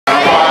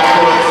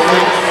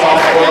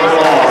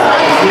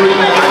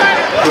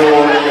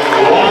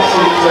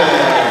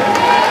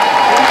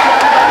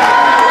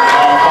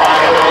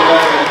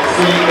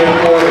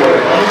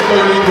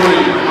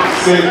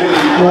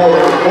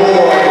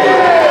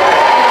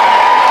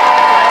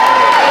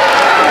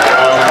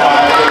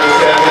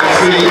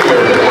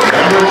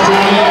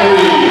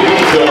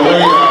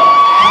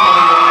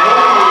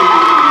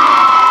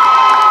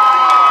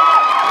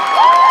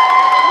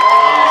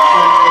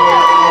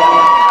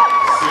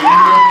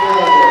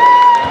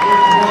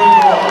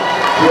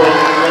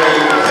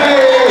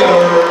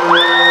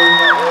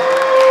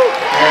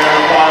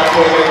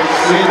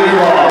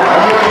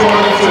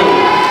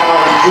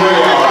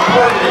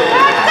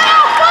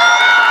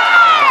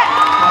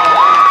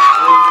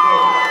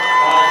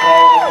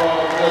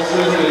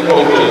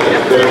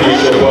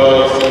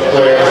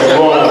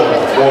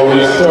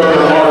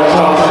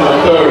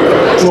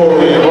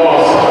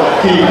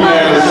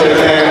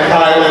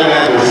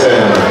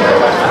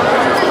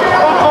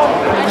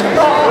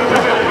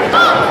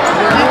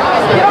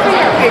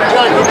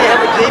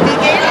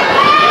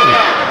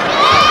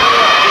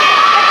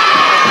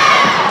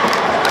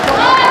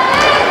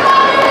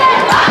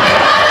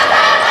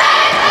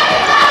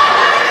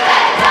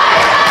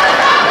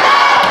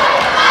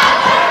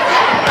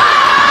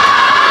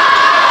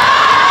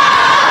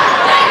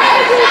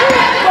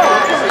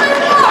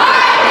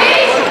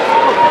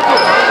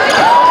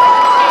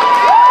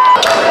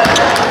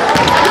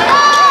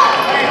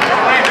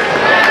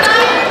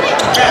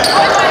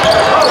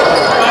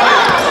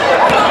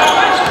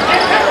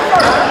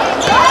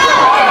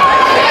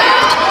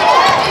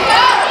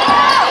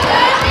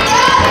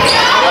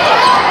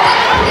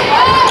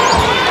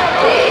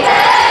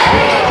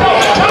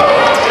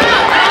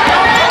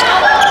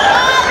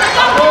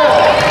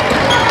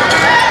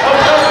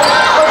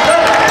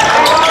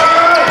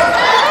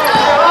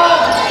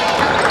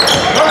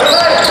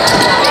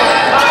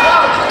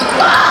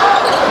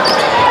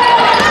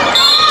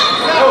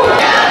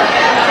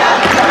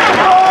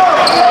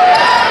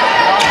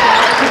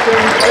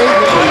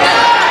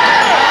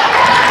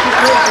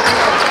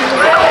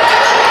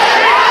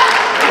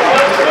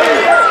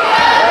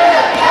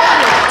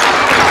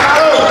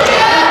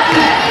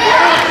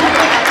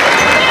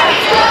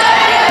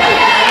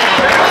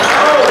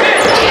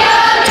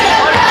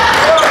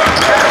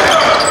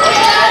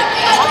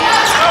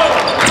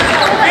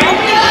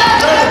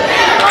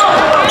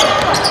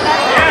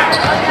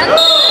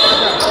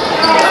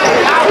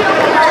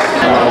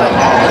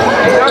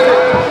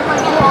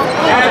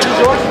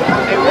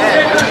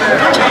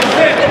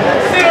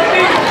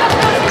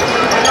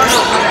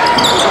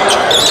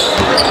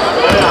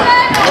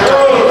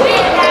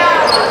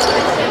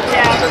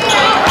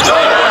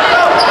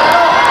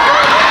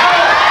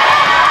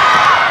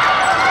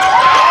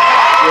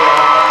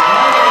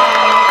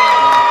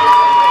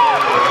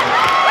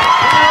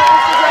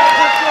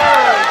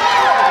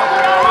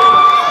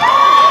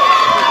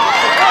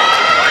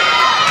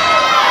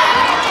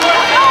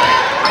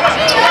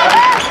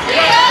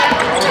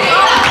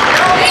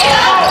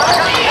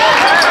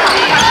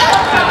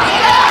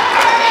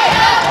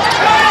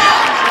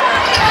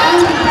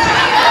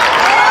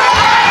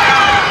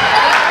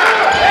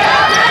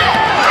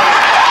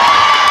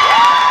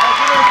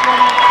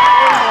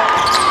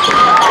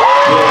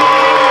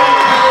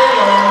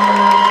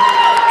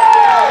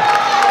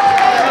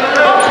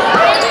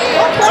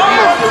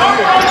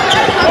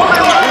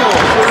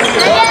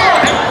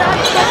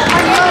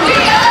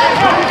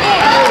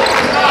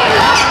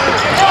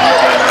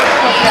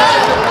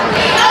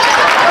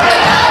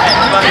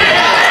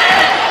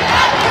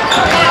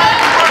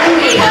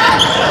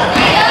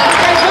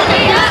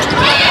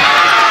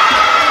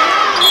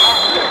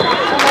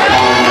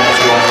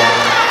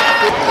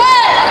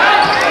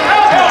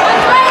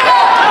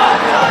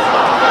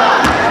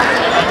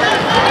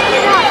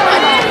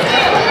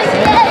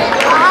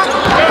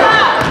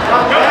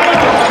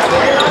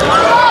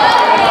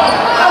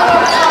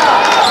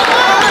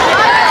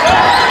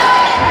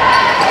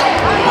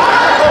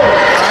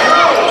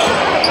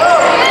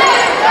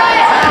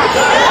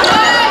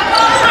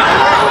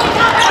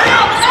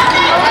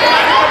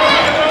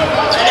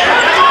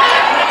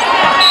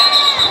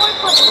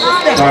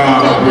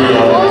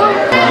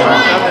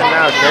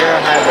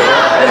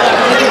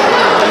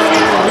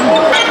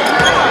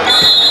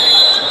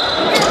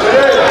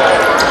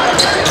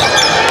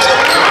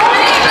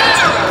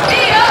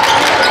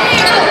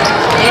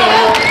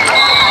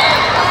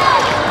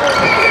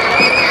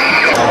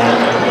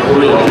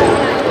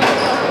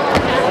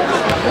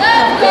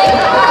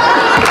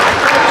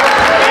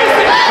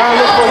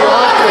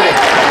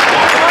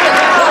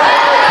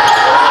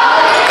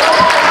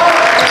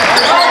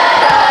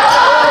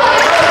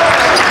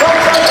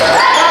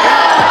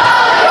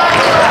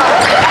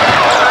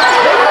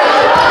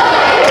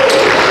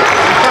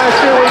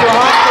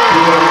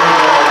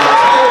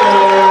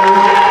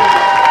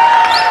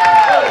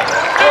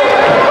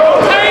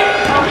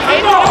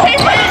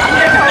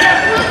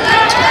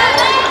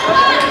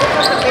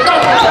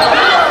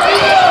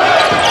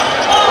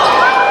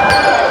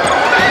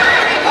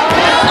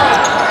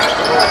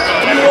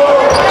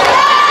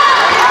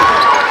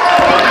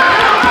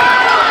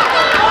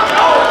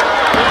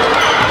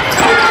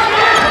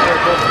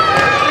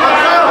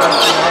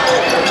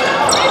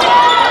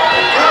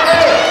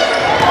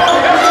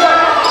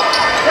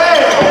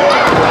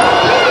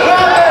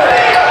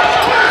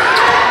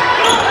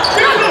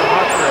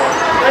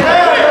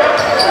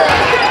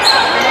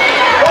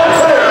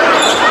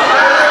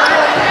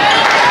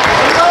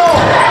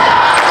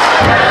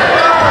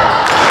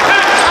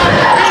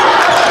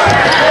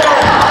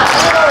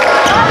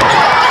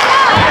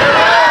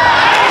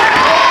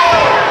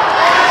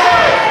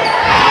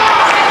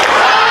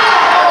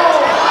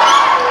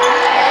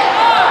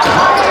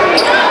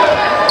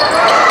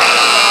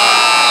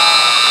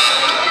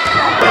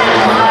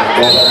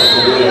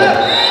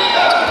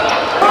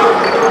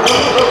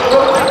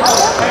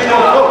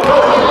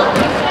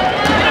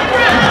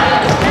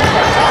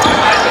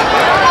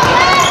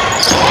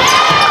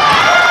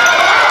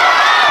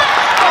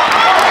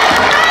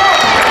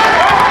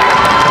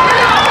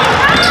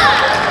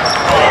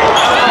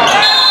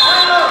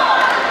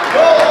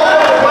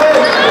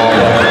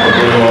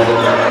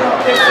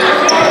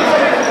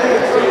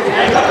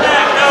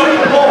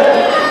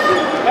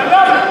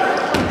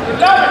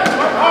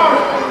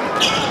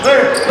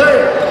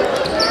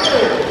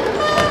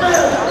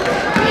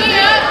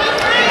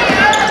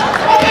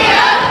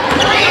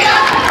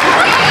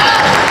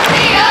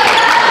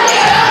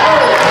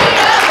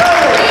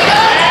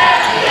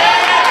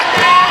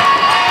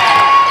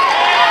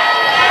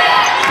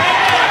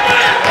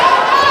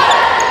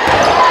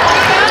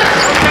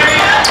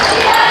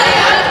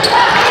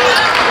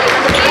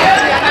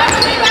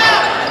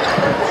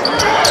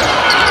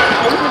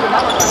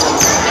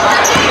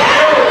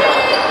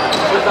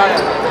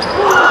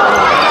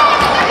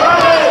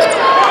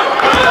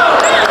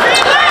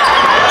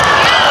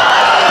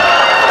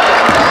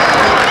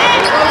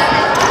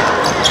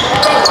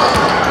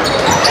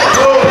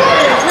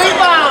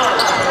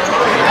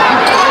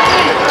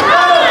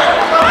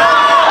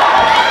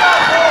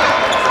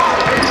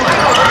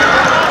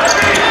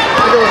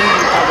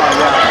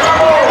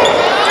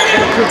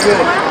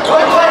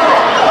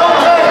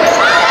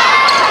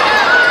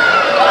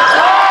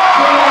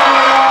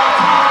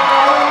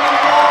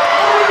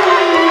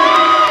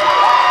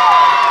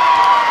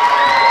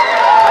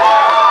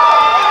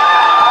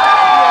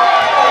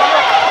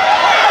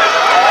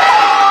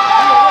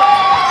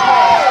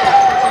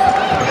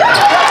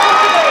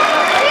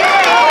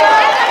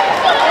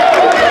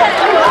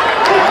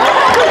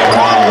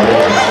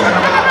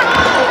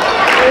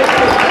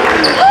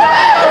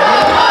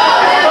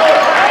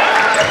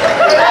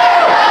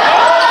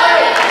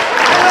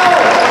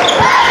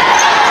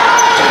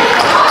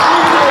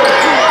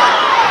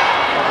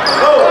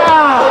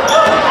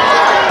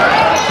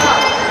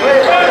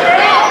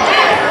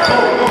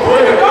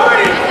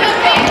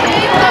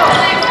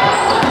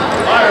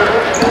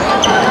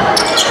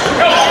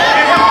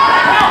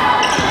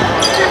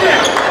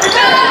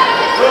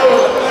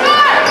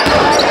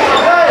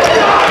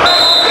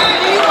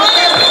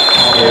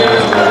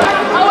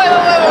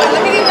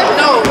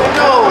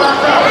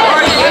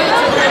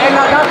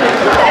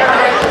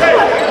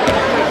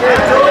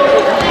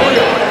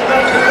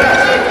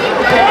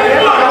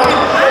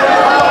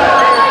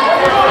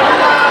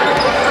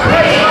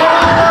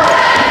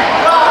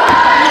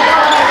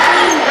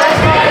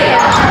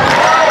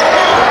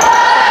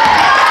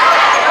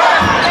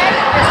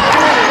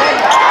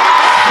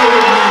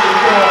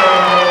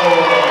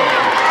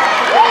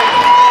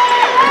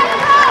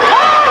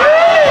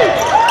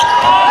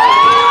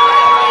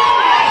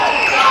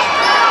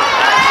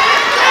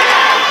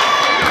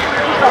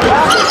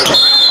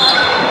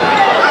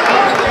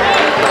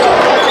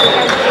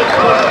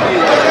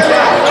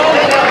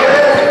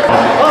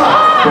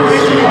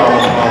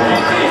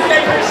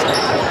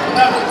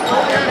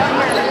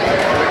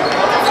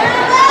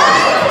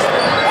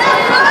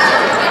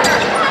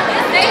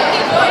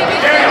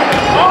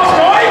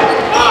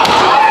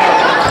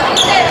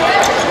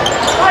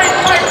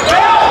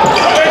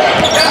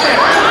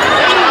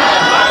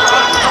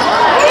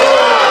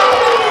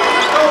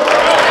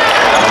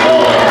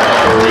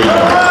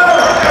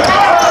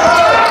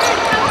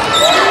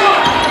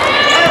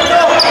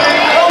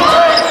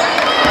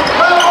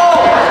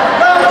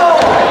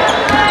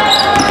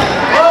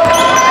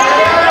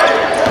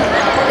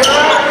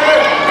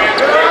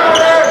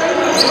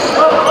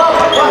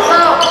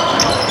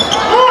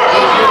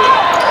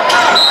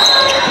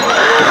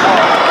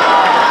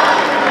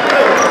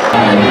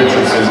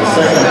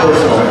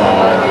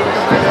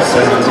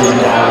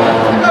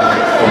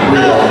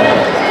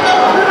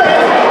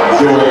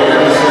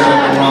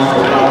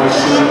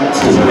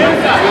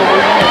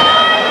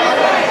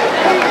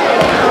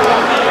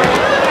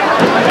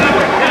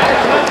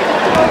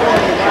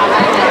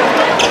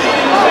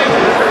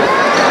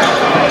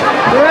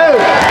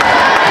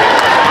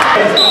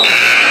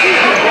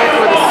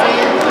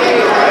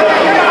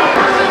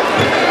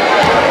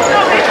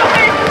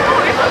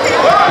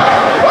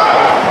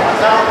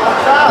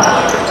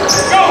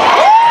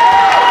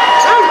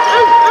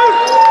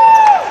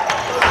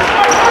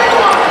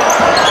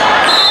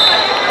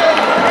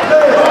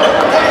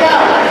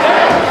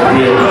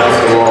Cabrillo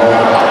basketball.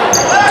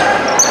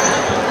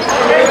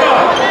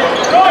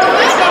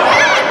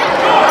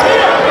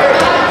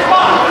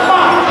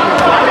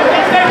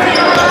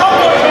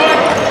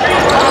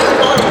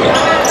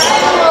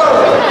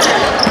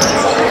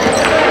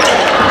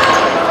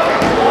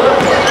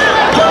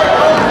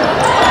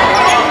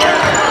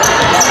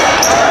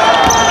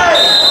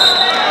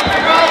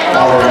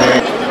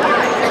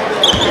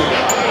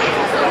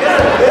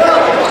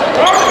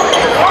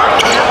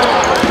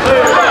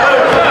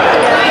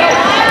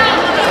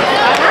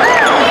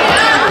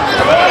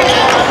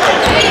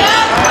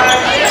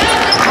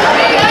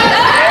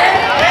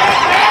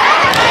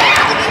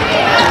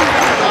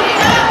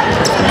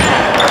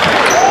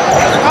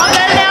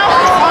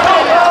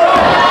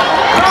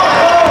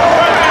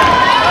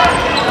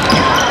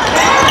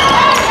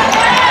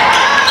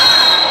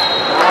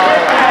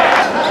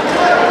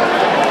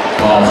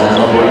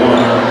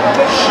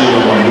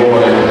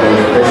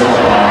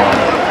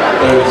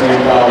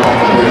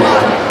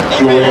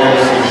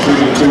 Williams is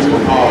shooting 2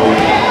 for Polly.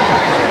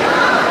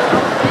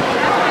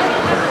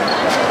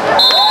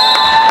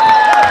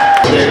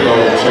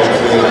 Jacob checks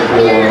in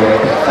for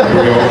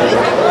Cabrillo.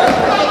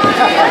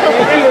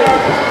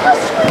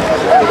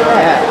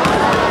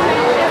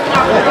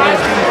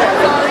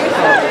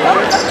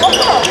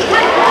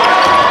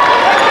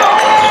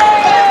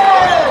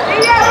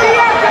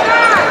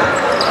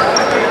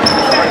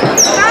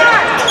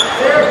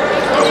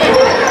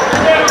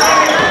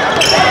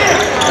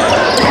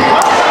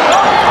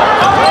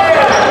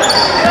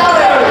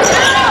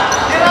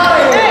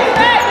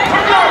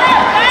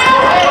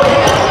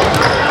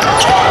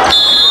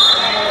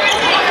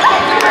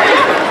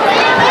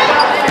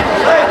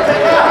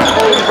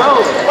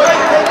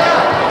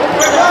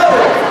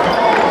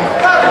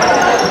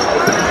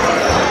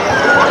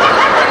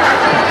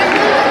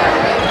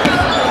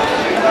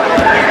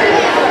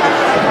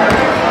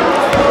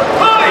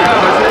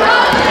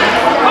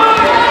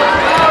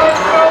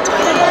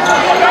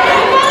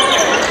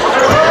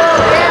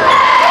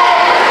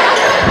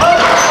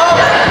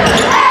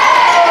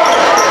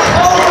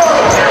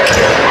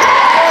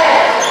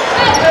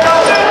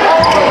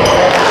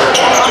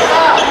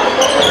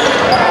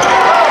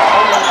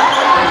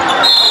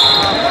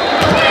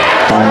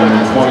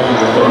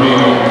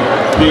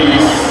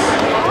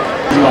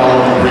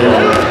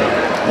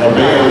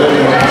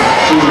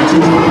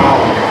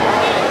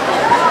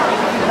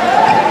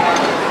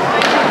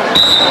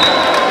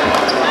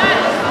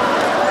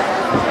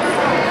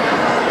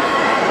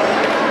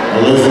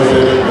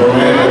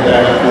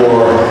 Back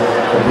for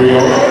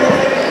Cabrillo.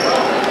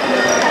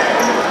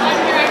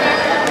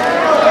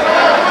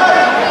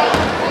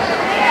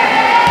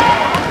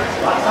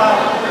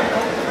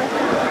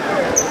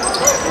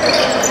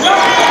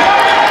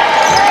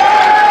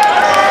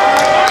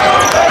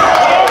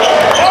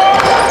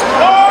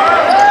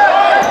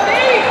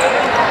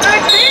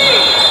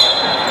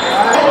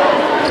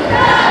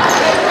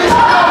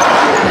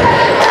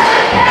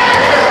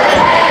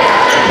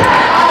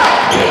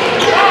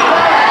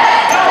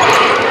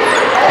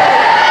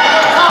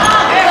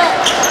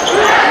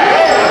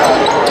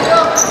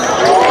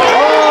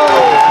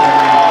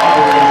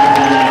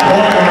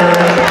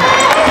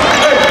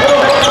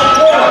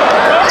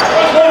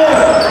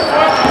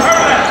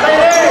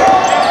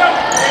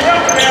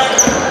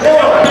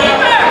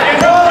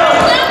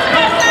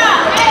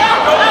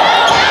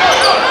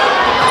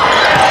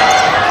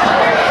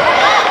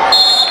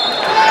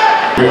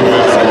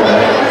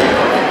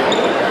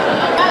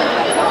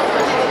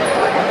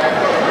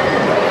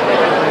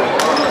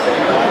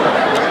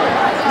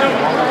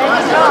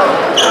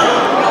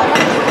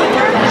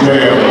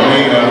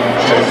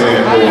 Checks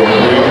in for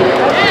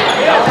Cabrillo.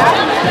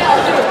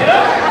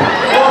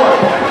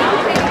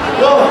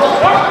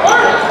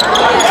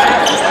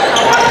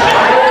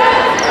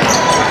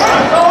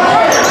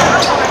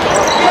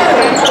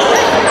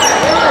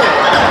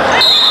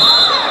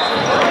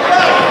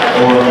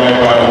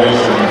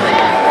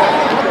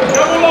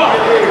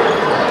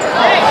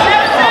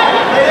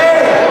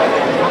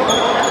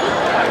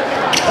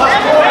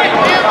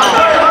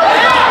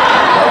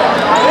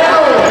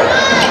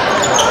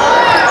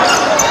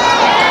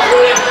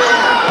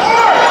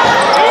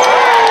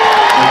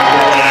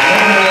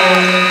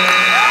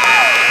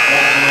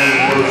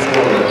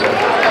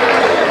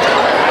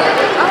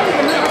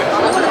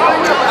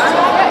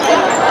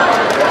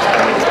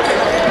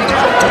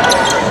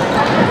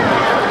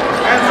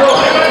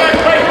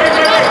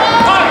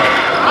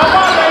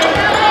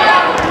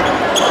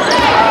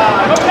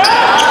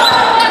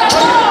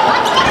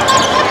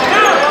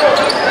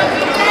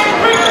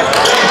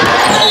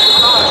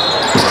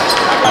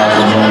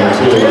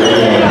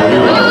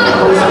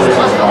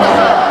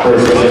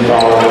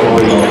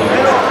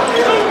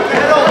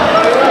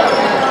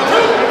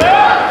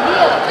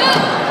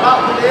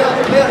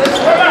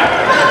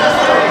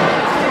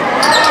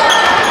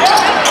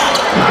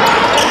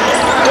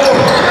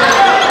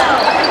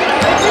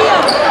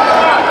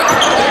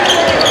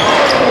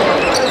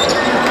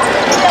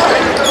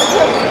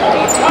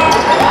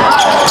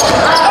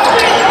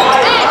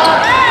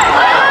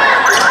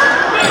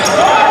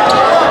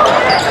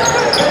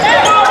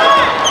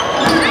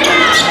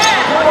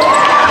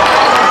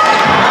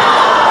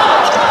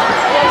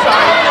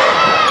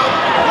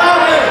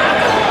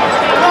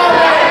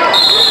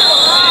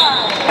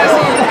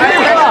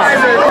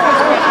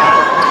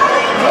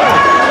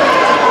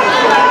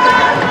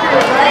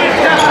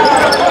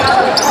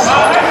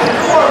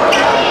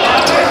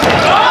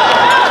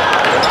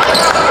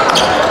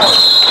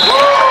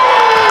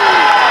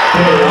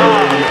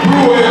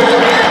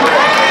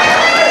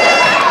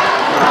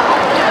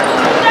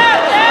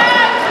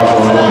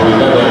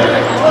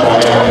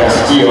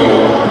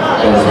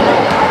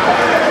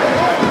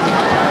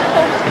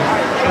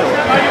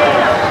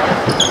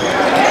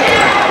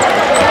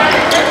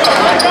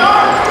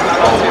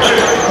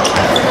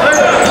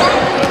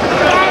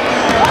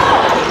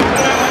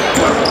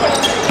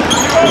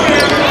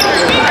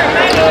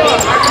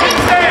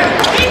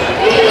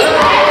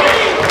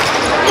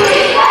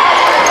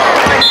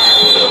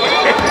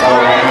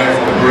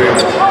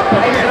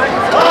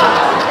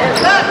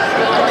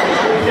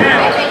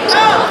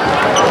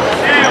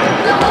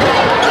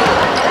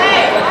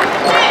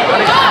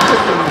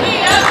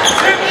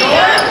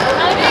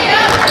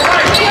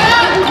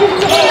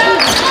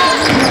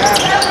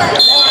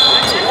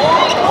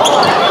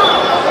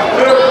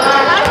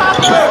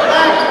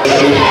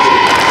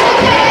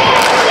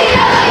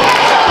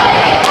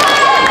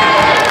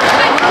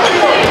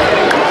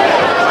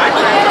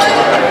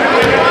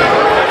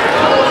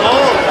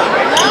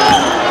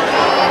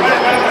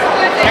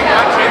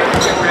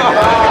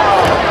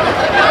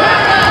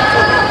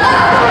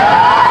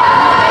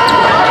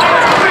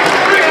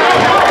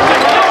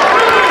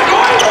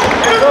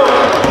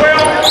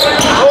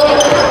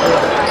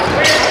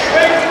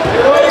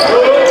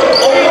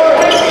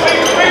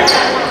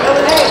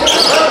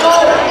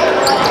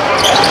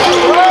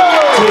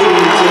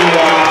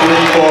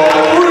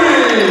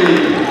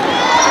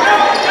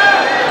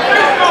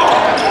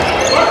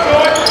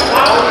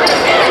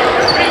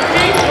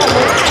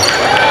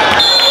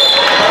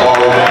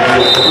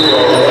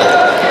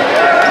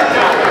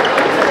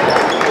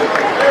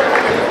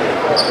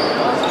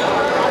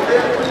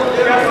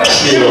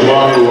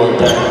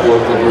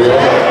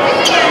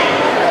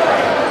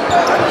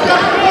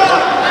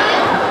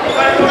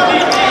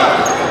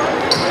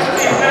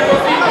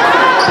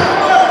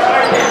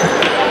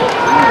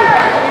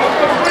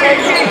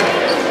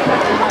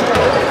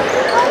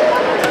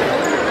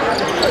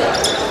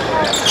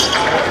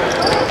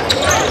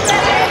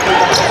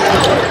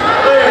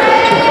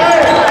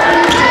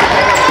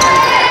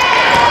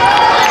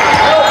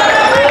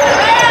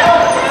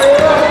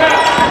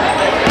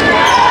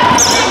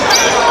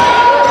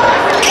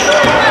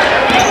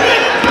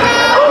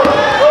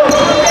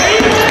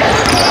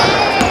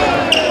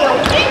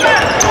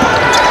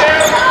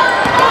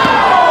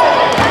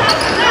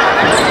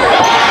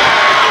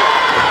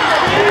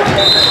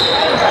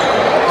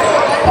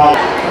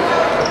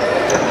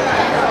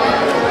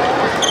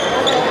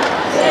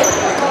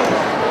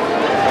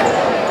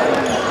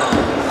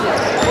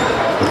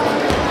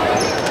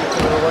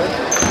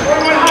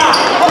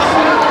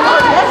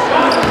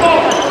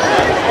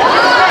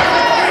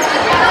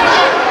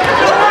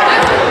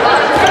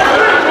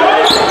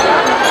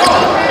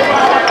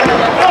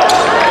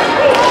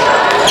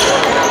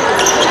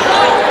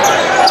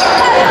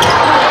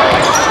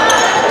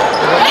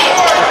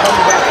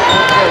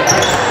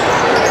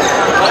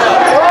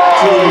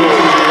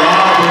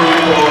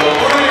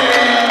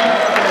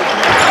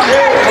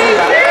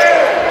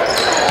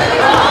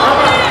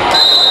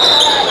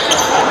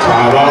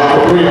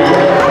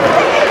 Cabrillo.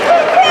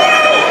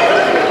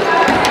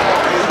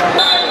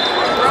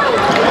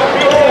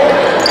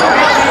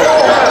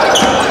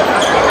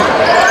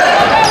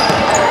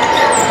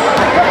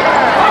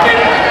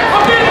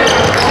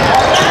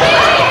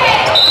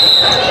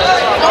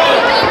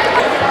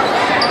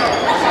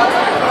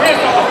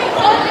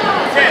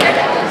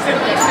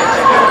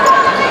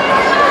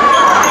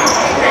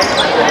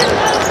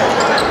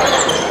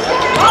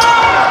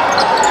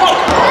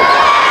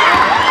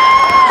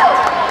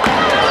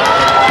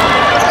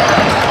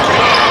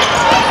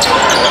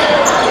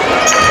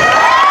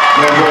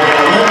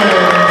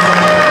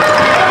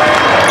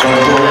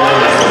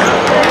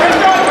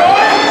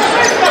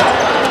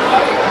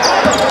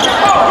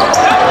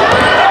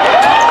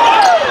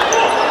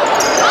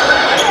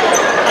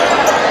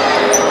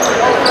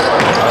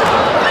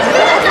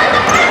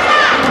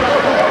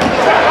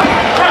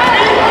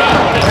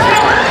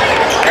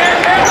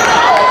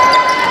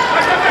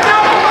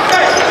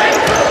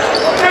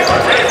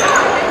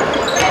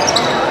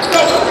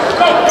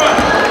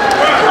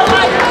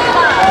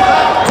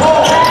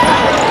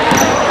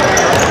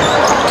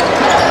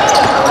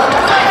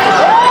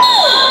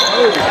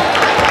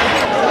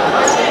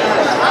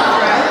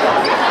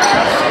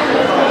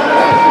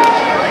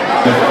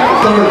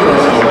 Third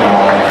personal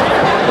foul,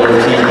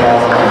 13 foul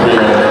from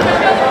Cabrillo.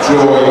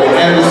 Joy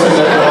Anderson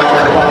at the line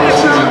for foul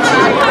shooting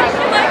 2.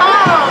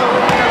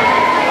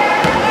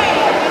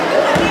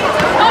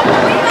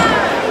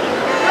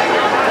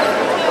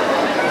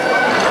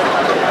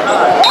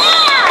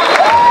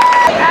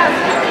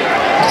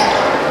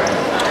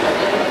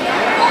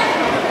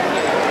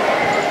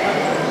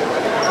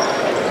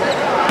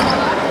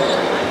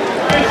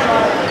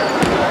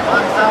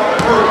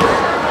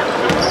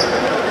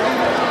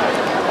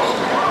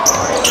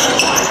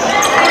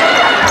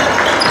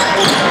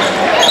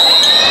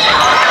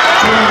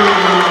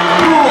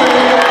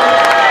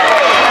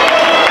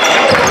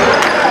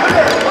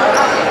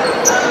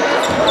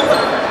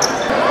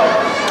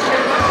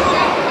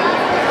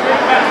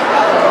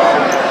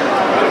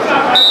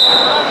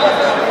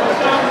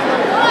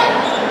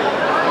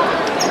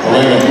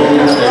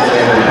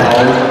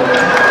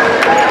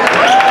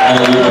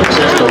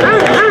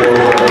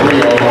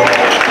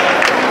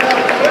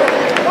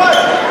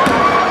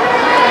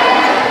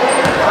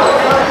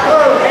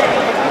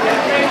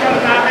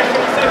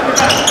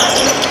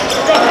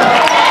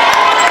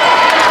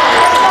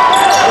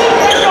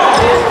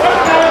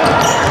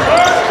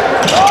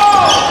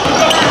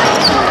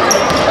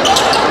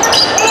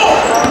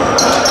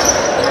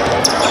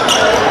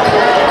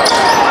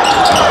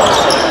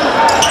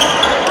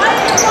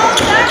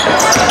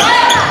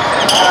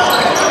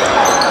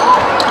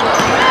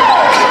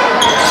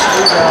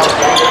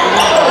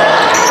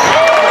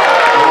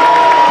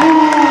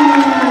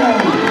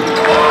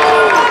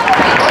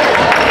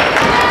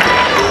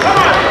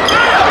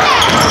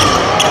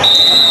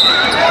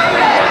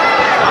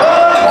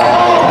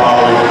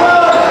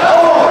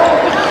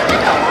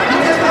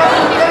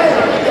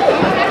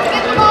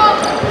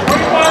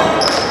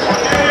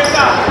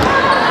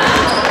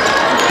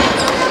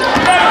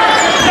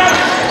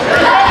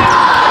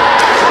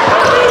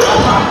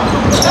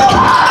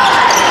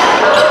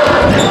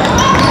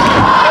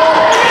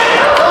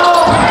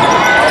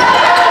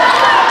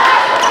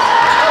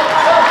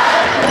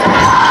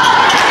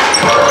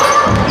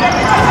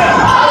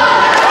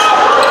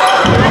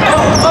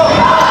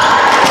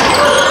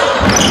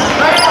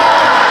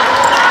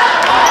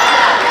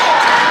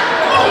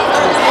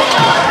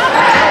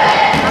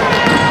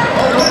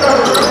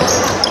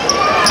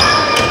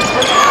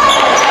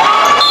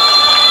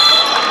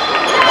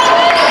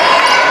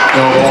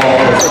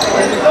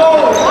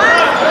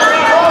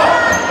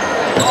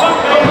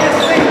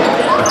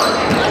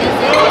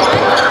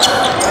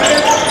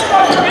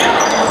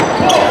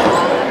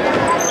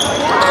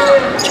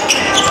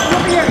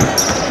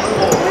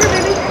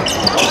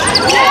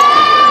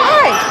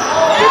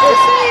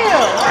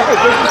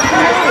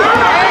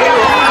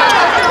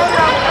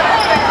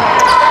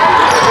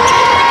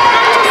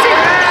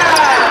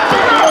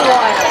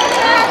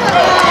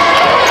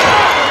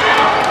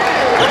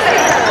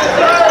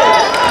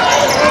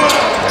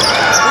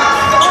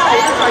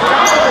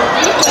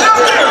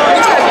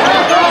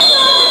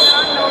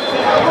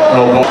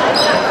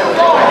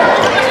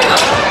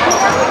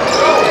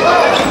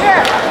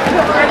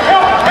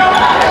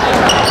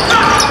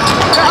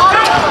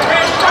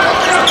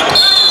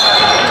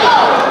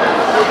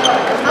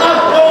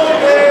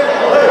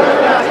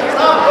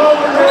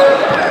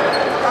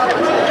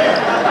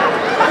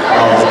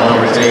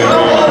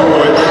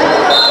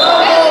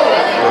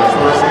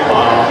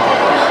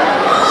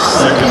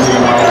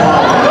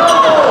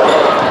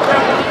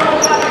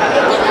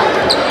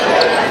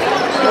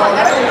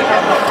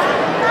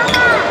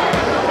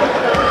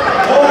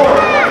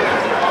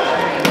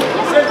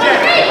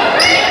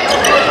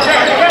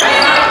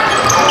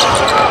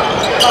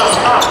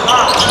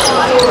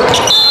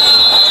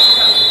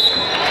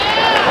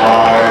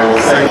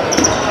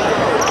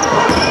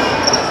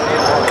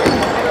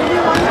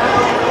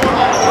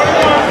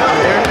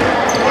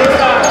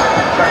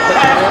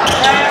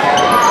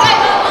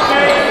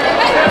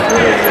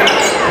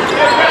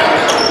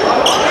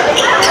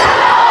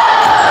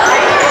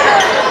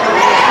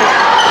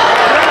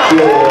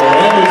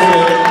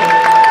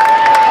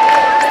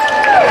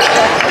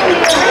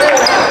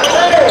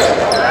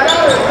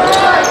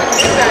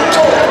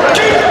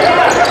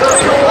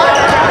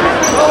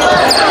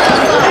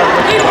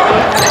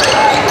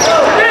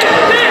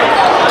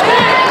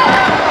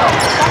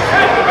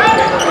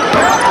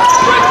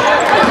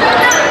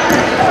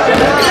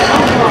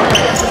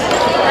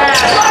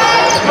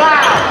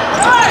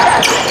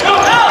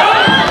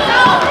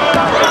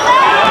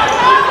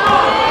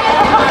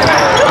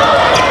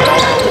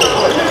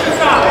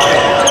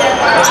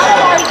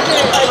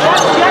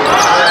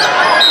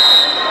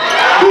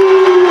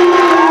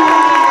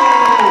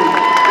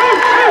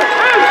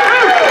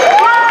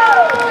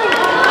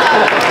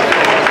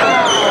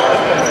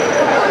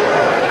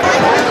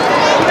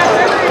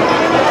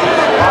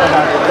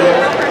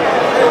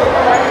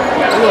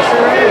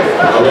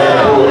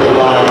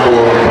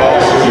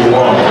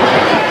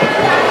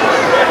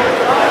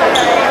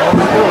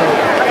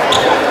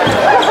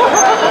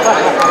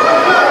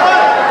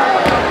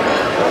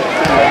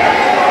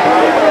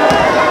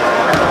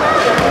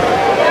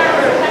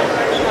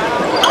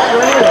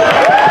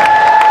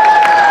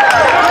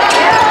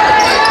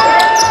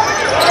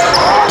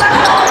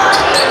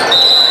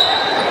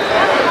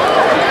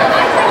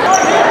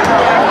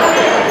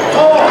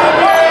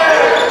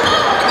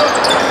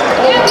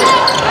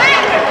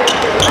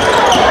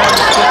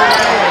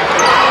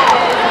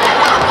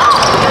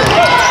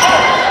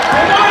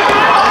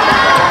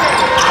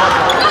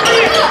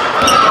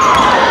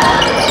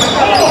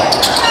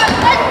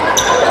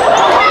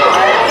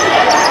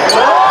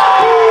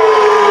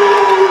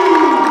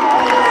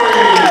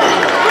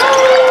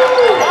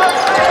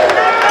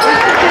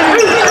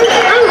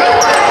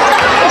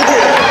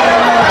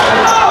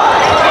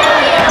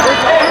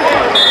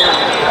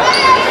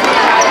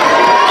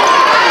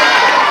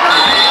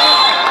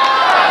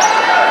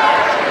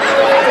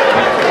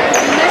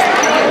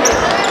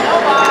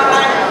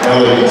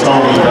 Melody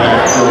Tony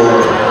back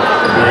for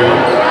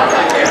Cabrillo.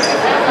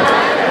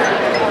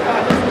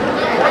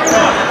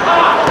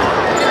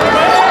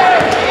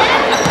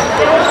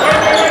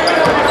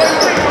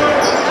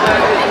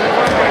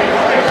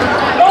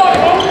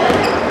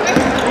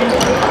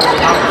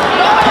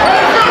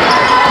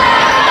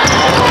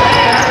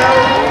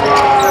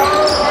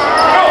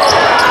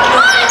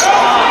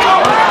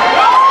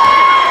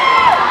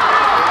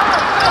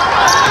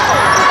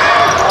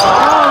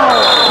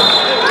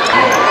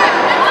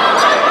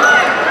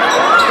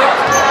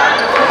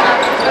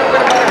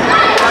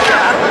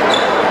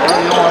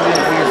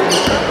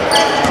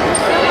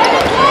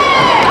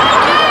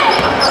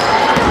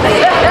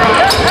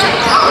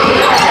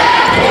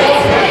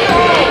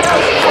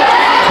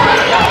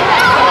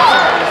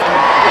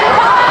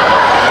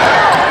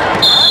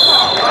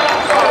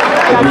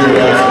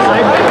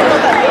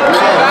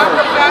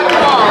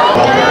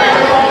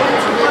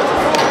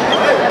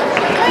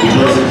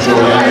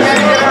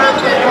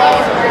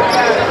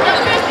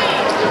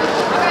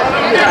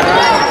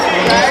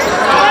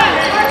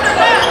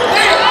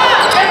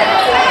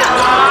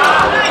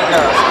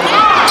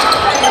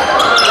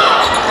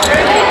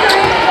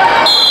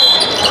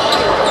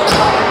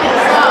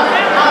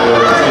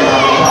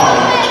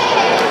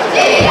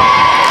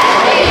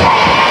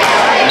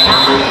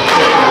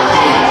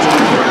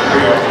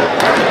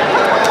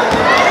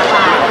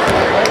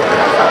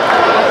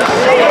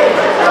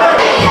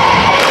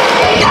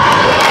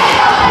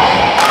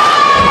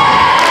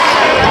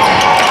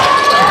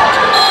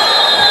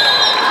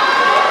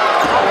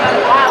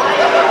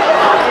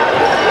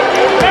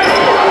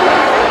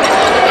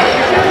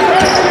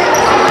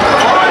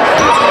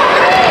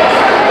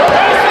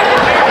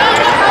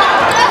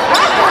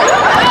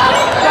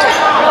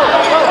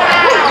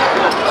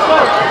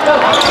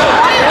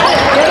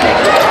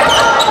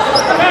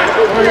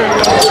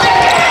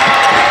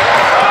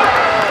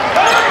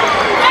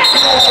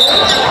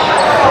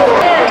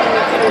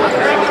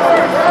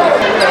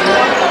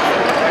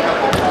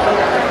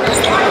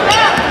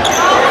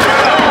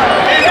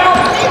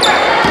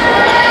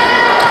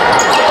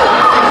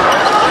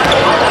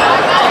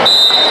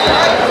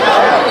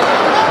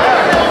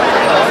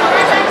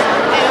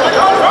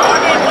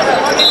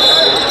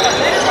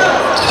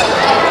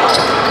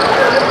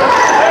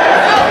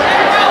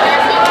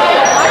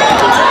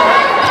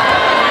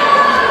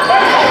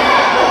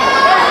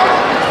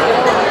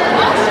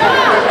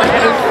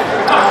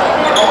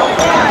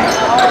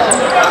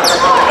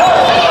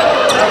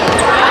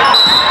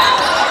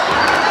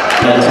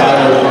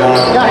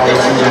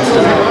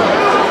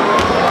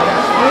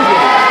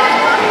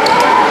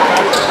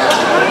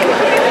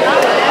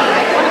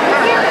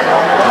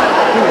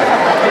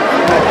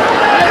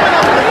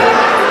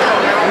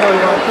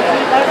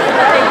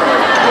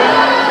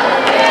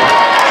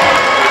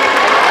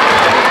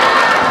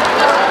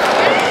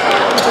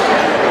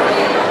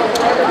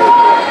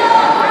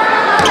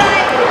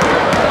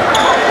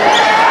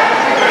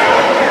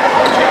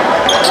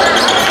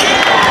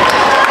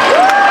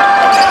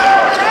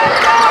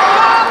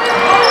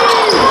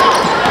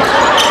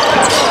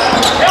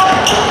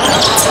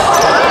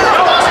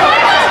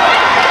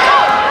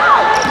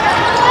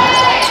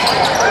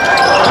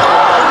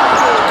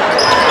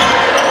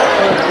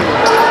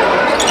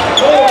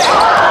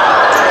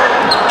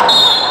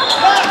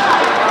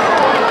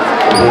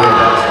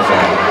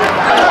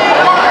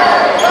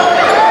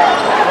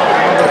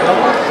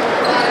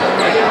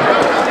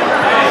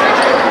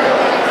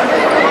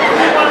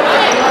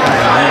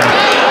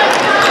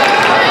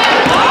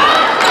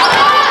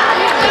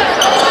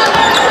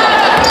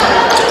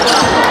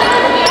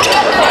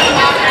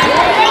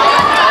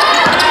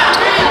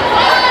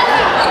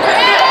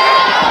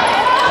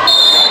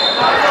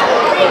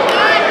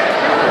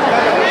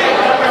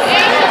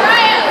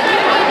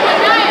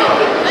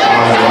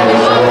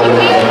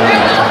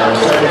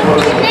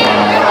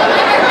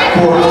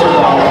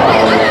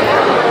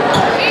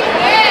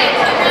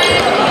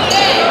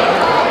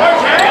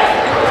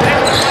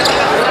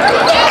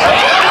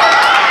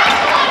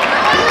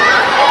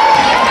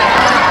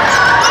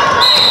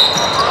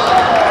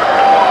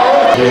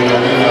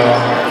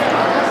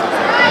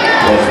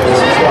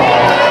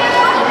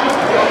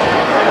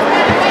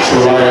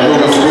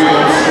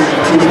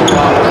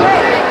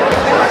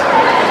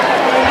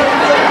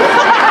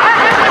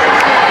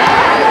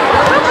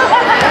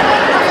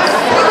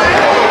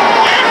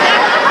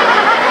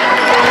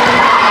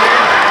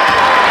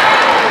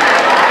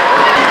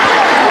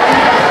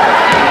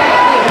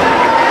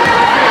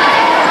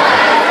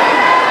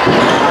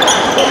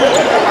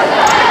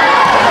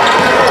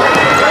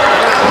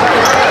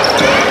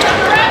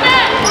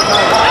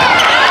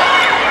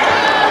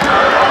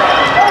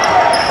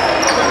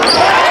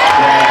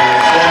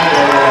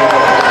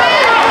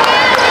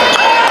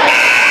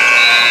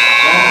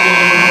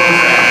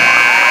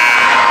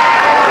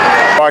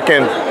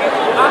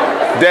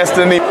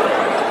 Destiny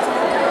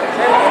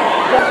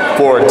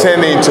for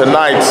attending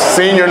tonight's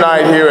senior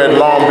night here at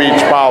Long Beach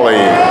Poly.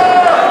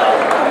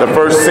 The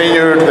first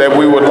senior that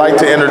we would like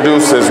to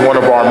introduce is one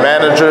of our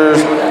managers,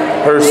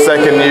 her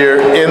second year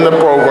in the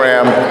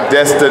program,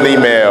 Destiny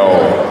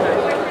Male.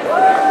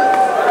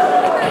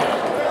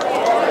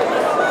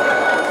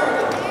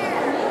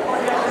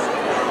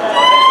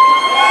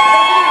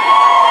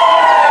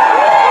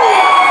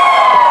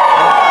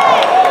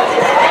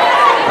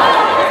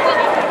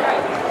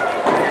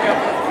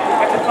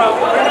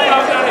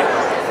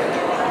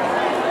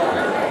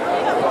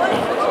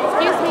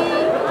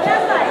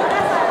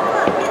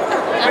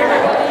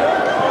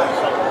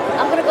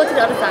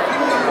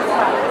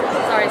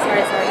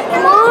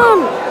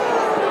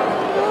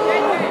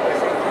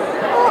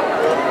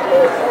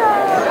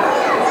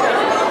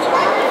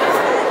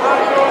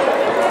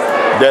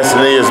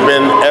 Destiny has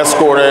been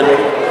escorted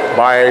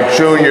by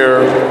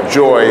junior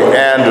Joy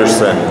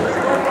Anderson.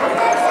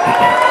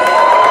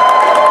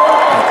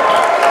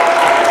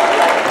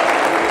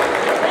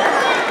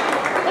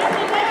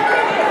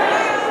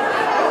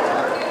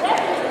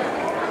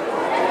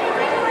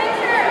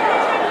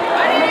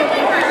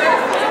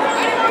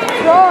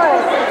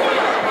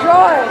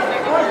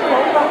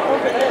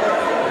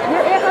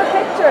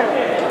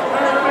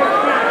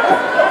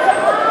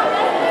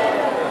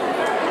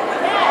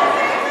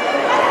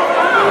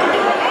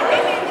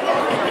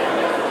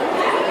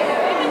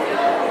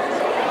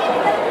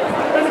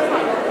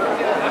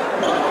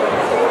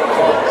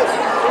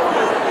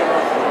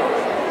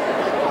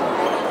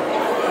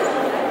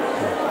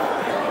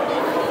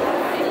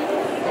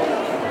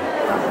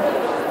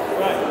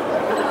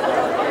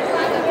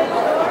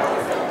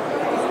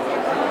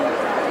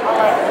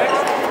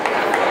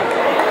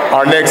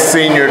 Our next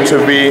senior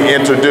to be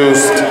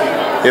introduced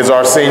is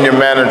our senior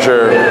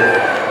manager,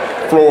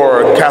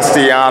 Flor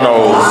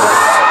Castellanos.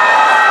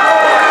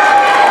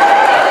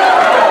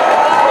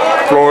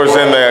 Flor is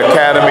in the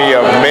Academy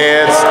of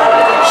Meds.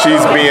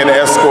 She's being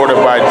escorted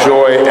by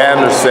Joy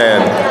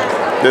Anderson.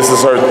 This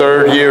is her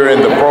third year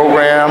in the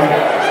program.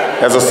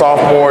 As a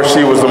sophomore,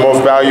 she was the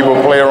most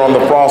valuable player on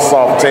the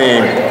Frost-Soft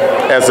team.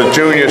 As a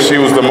junior, she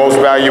was the most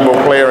valuable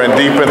player and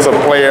defensive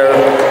player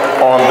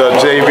on the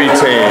JV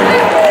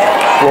team.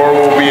 Flor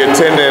will be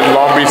attending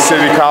Long Beach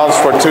City College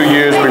for 2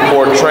 years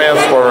before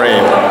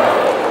transferring.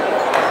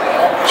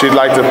 She'd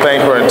like to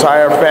thank her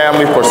entire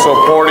family for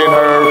supporting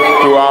her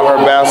throughout her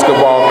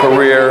basketball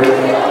career.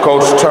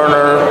 Coach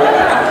Turner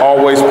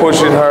always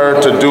pushing her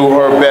to do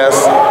her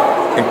best,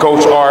 and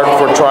Coach Art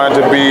for trying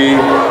to be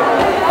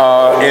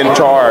in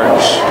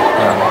charge.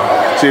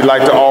 She'd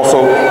like to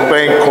also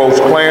thank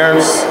Coach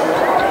Clarence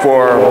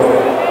for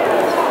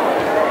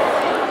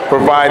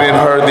providing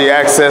her the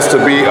access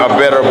to be a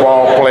better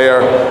ball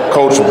player.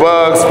 Coach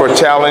Bugs for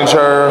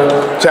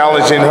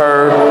challenging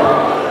her,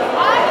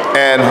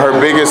 and her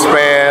biggest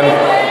fan,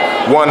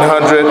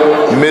 100,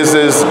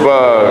 Mrs.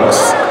 Bugs.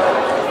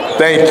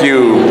 Thank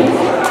you,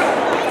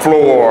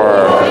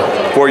 Flor,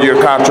 for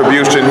your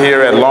contribution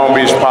here at Long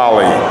Beach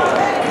Poly.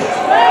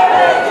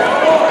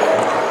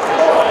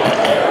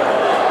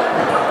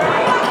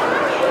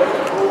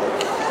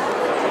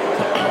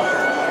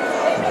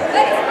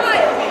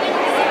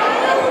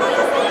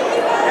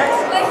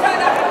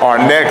 Our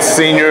next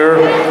senior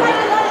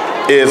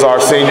is our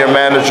senior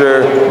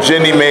manager,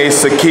 Jenny Mae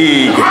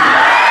Sakeeg.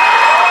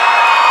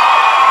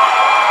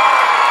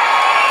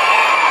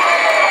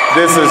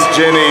 This is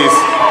Jenny's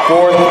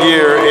 4th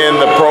year in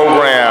the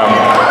program.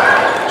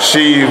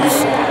 She's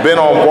been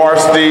on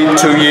varsity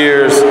 2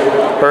 years.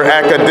 Her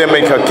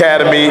academic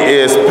academy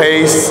is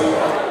PACE,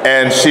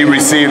 and she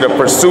received a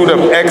Pursuit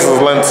of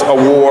Excellence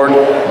Award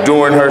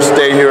during her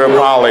stay here at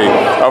Poly.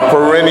 A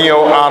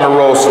perennial honor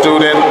roll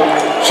student,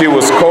 she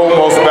was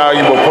co-most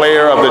valuable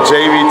player of the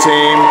JV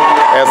team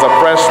as a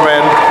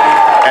freshman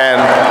and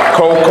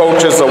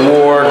co-coaches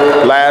award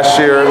last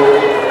year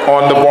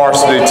on the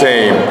varsity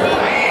team.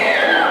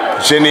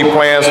 Jenny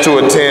plans to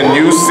attend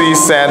UC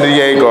San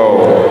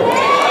Diego.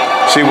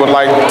 She would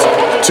like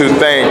to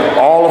thank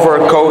all of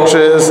her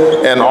coaches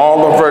and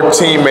all of her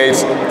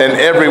teammates and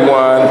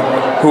everyone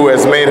who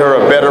has made her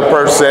a better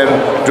person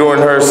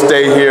during her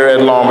stay here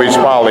at Long Beach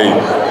Poly.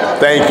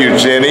 Thank you,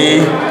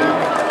 Jenny.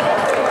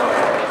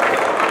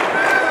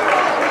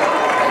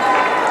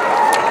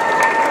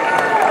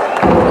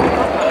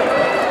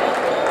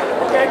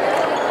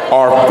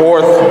 Our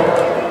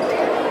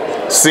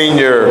 4th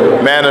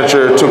senior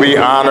manager to be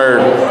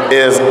honored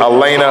is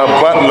Elena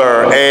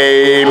Butler,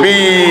 AB.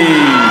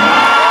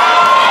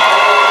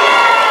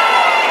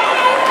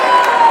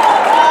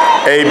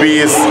 AB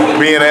is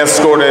being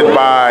escorted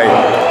by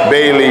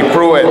Bailey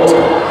Pruitt.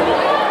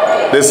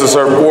 This is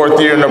her 4th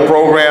year in the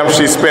program.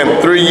 She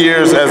spent 3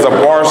 years as a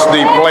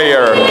varsity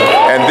player,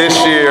 and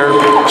this year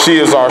she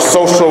is our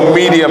social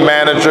media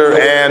manager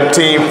and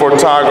team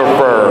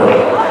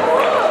photographer.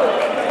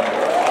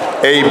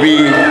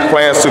 AB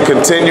plans to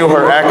continue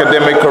her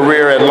academic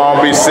career at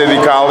Long Beach City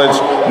College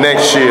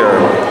next year.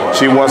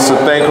 She wants to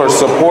thank her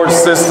support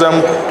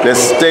system that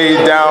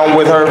stayed down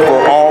with her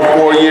for all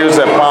 4 years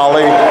at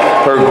Poly,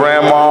 her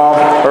grandma,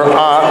 her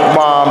aunt,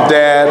 mom,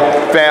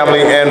 dad,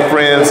 family and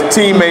friends,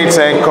 teammates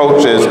and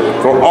coaches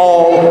for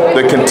all all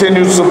the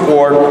continued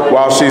support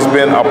while she's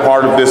been a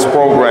part of this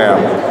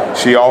program.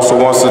 She also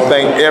wants to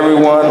thank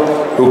everyone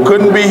who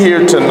couldn't be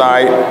here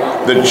tonight.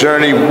 The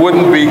journey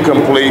wouldn't be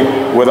complete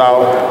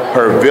without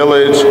her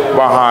village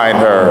behind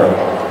her.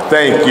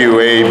 Thank you,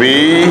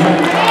 AB.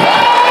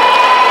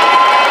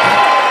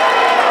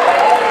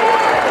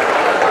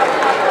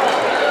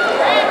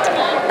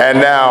 And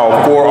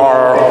now for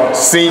our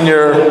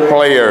senior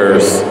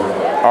players.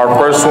 Our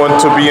first one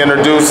to be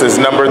introduced is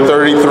number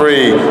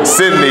 33,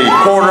 Sydney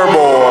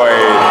Quarterboy.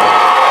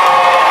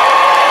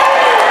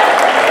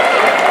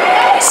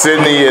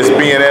 Sydney is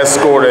being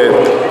escorted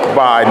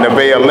by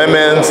Nevaeh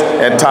Lemons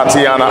and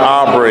Tatiana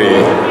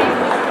Aubrey.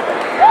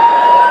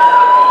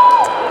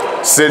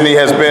 Sydney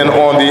has been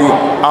on the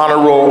honor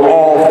roll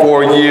all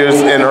 4 years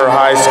in her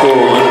high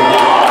school.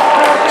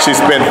 She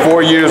spent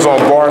 4 years on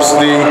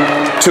varsity,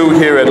 2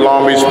 here at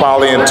Long Beach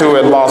Poly and 2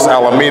 at Los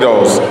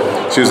Alamitos.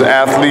 She was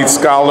Athlete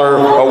Scholar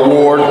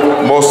Award,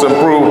 Most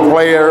Improved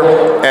Player,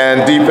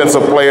 and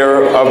Defensive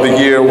Player of the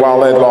Year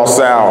while at Los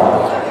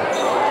Al.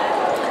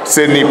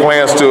 Sydney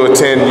plans to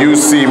attend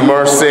UC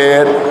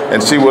Merced,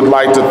 and she would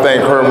like to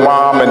thank her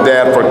mom and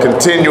dad for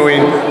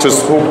continuing to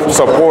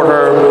support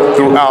her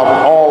throughout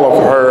all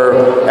of her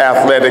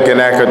athletic and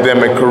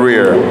academic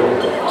career.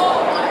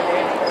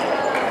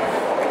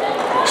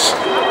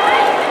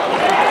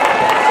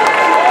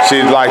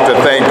 She'd like to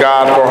thank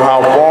God for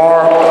how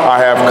far I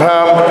have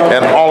come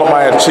and all of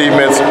my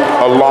achievements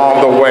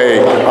along the way,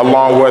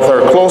 along with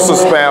her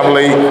closest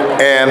family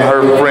and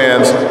her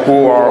friends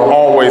who are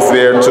always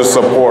there to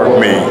support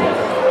me.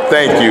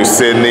 Thank you,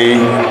 Sydney.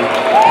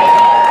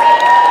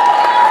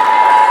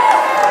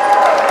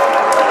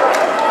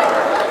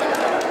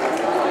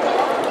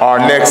 Our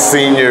next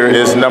senior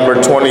is number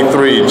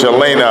 23,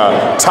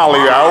 Jelena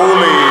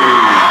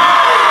Taliauli.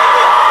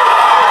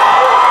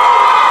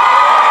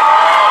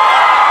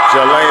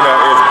 Jelena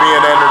is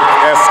being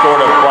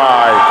escorted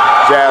by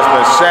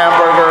Jasmine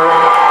Schamberger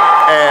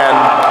and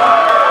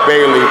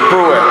Bailey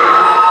Pruitt.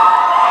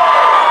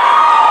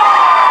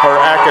 Her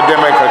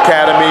academic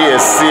academy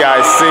is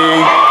CIC.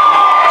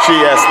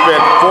 She has spent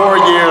 4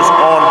 years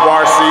on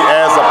varsity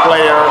as a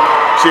player.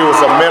 She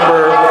was a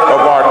member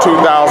of our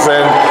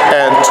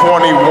 2021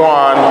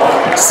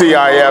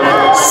 CIF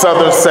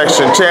Southern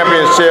Section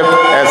Championship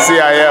and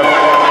CIF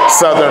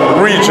Southern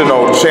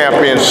Regional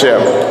Championship.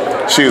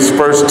 She was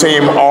first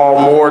team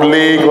All-Moore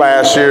League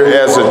last year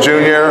as a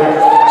junior.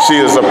 She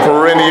is a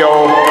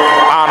perennial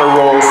honor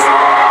roll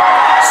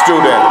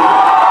student.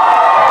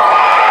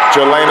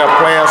 Jelena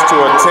plans to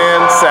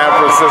attend San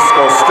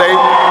Francisco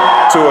State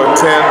to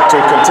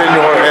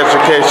continue her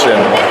education.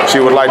 She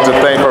would like to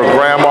thank her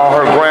grandma,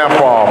 her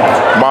grandpa,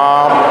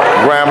 mom,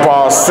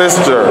 grandpa's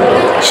sister.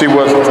 She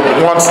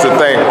wants to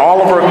thank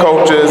all of her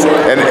coaches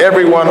and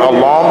everyone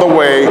along the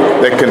way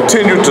that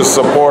continued to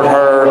support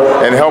her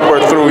and help her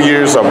through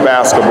years of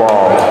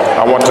basketball.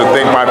 I want to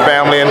thank my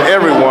family and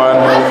everyone,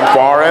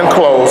 far and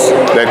close,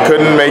 that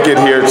couldn't make it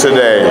here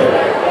today.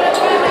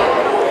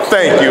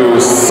 Thank you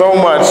so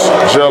much,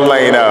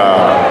 Jelena.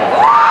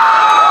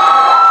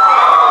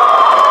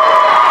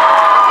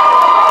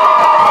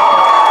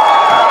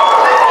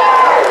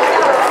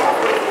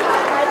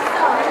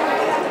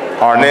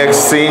 Our next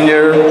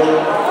senior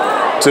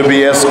to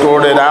be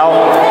escorted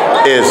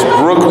out is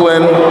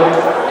Brooklyn.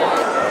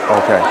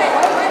 Okay.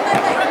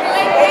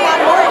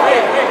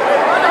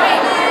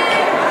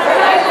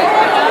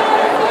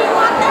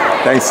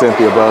 Thanks,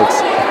 Cynthia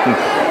Bugs.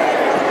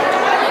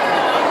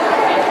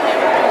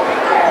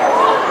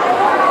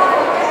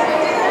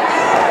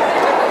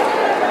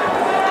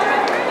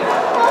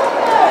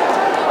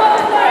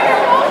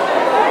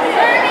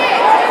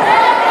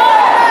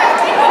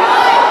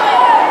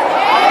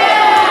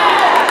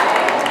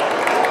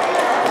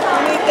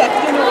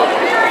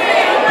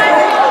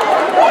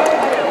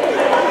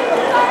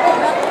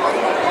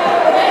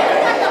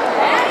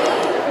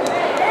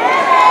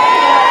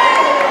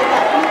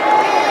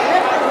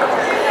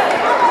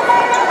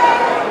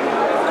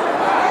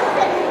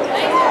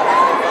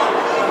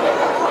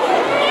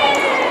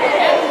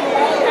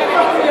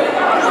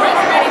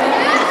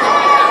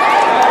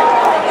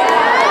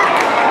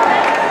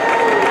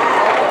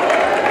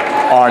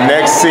 Our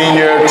next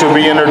senior to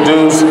be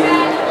introduced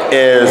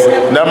is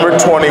number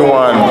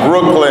 21,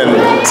 Brooklyn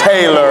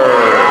Taylor.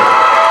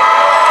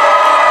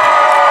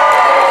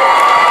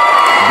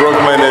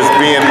 Brooklyn is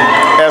being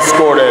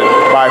escorted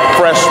by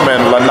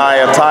freshmen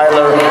Lanaya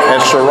Tyler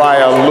and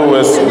Shariah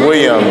Lewis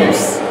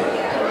Williams.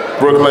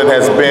 Brooklyn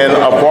has been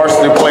a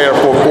varsity player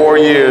for 4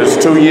 years,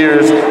 2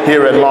 years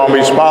here at Long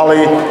Beach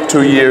Poly,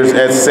 2 years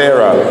at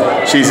Sarah.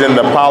 She's in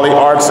the Poly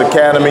Arts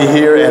Academy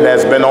here and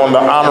has been on the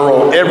honor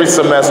roll every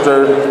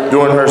semester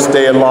during her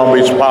stay at Long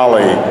Beach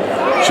Poly.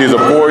 She's a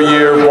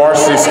 4-year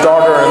varsity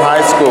starter in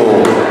high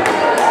school.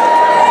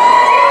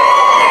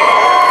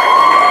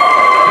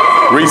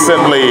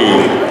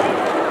 Recently,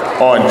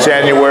 on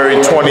January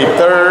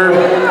 23rd,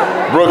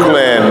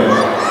 Brooklyn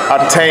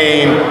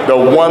attained the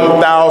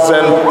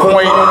 1,000th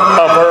point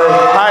of her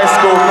high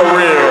school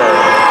career.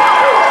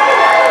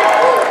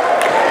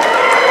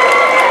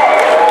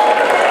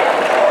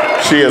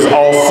 She has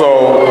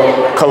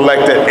also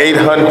collected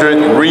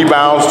 800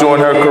 rebounds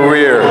during her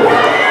career.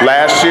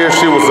 Last year,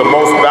 she was the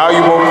most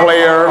valuable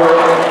player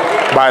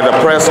by the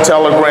Press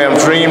Telegram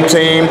Dream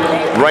Team,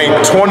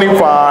 ranked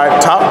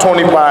top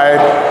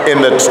 25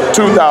 in the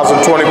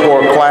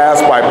 2024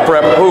 class by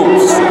Prep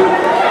Hoops.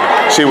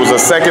 She was a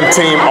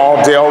second-team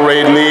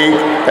All-Delray League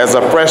as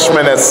a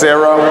freshman at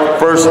Sarah,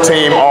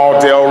 first-team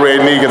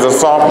All-Delray League as a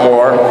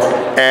sophomore,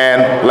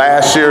 and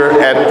last year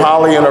at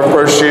Poly in her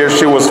first year,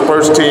 she was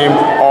first-team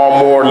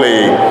All-Moore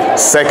League,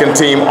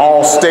 second-team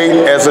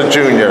All-State as a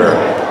junior.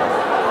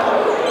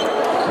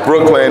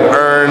 Brooklyn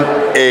earned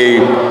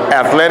an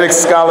athletic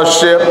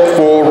scholarship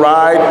full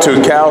ride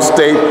to Cal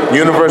State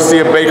University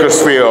of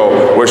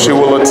Bakersfield, where she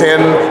will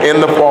attend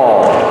in the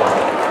fall.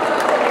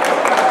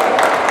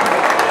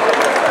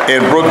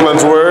 In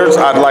Brooklyn's words,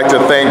 I'd like to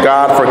thank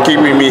God for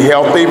keeping me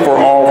healthy for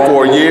all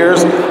 4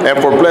 years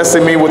and for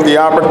blessing me with the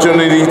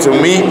opportunity to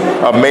meet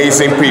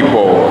amazing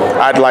people.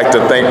 I'd like to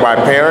thank my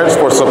parents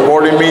for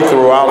supporting me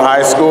throughout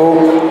high school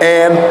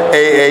and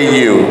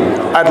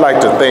AAU. I'd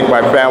like to thank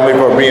my family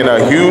for being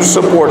a huge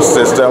support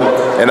system,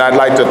 and I'd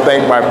like to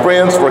thank my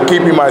friends for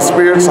keeping my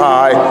spirits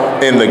high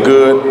in the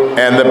good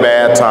and the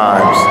bad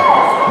times.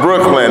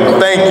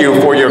 Brooklyn, thank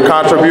you for your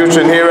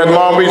contribution here at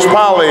Long Beach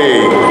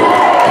Poly.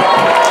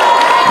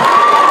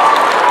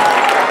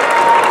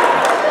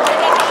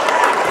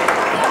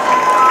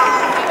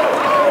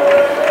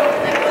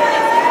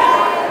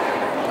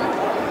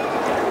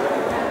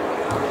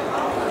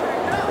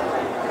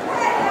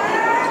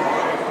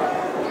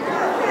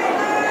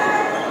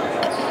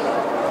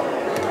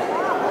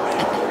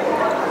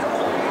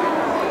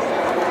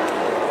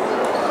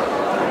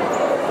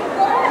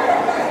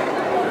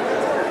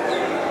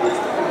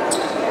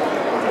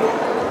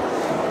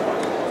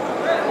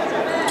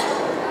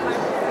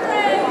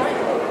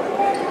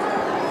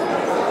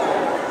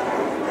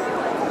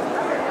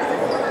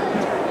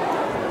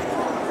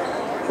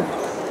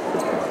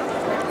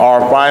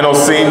 Our final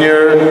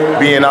senior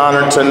being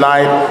honored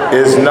tonight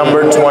is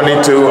number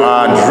 22,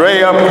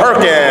 Andrea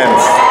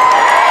Perkins.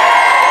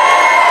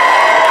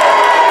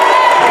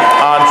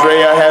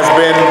 Andrea has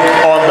been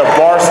on the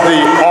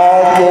varsity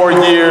all 4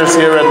 years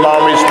here at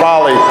Long Beach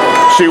Poly.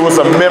 She was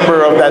a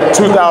member of that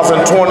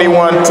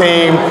 2021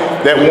 team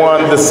that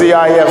won the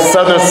CIF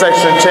Southern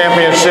Section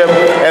Championship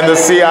and the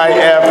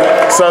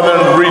CIF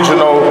Southern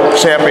Regional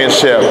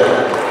Championship.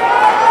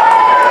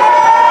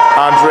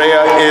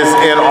 Andrea is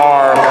in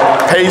our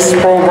PACE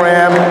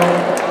program.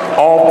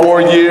 All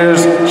 4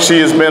 years, she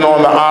has been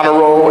on the honor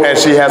roll, and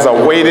she has a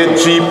weighted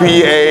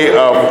GPA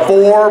of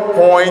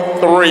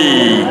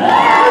 4.3.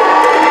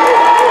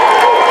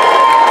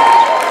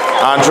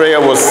 Andrea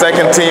was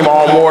second-team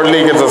All-Moore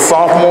League as a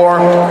sophomore,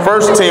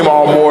 first-team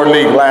All-Moore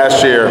League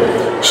last year.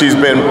 She's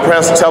been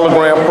Press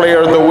Telegram Player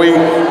of the Week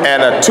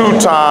and a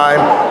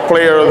 2-time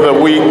Player of the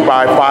Week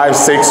by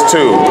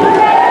 562.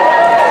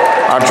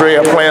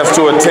 Andrea plans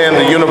to attend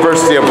the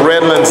University of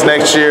Redlands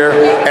next year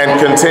and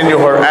continue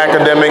her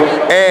academic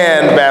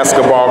and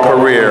basketball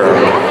career.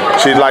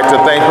 She'd like to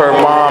thank her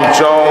mom,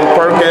 Joan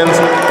Perkins,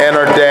 and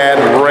her dad,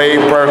 Ray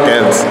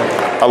Perkins,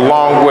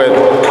 along with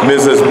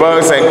Mrs.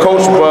 Buggs and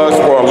Coach Buggs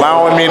for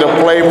allowing me to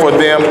play for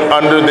them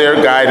under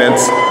their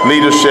guidance,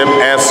 leadership,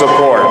 and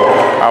support.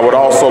 I would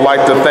also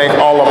like to thank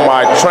all of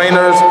my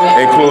trainers,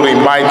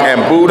 including Mike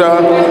and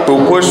Buddha,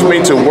 who pushed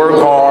me to work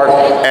hard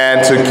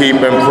and to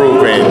keep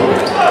improving.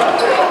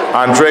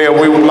 Andrea,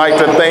 we would like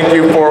to thank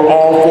you for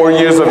all 4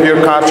 years of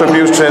your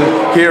contribution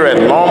here at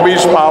Long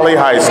Beach Poly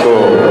High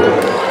School.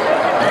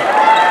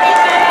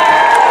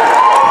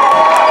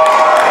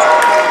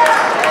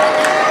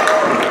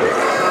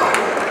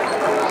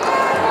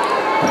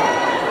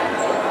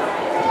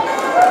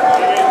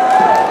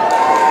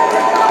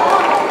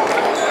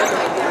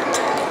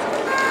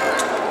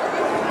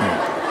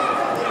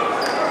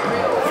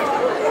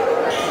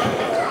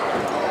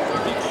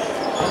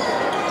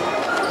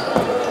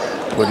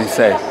 What did he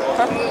say?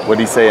 Huh? What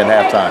did he say in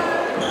halftime?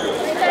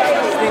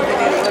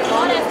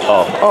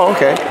 Oh,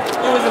 okay. It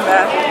wasn't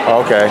bad.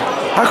 Oh, okay.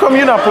 How come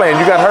you're not playing?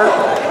 You got hurt?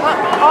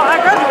 I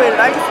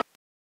graduated.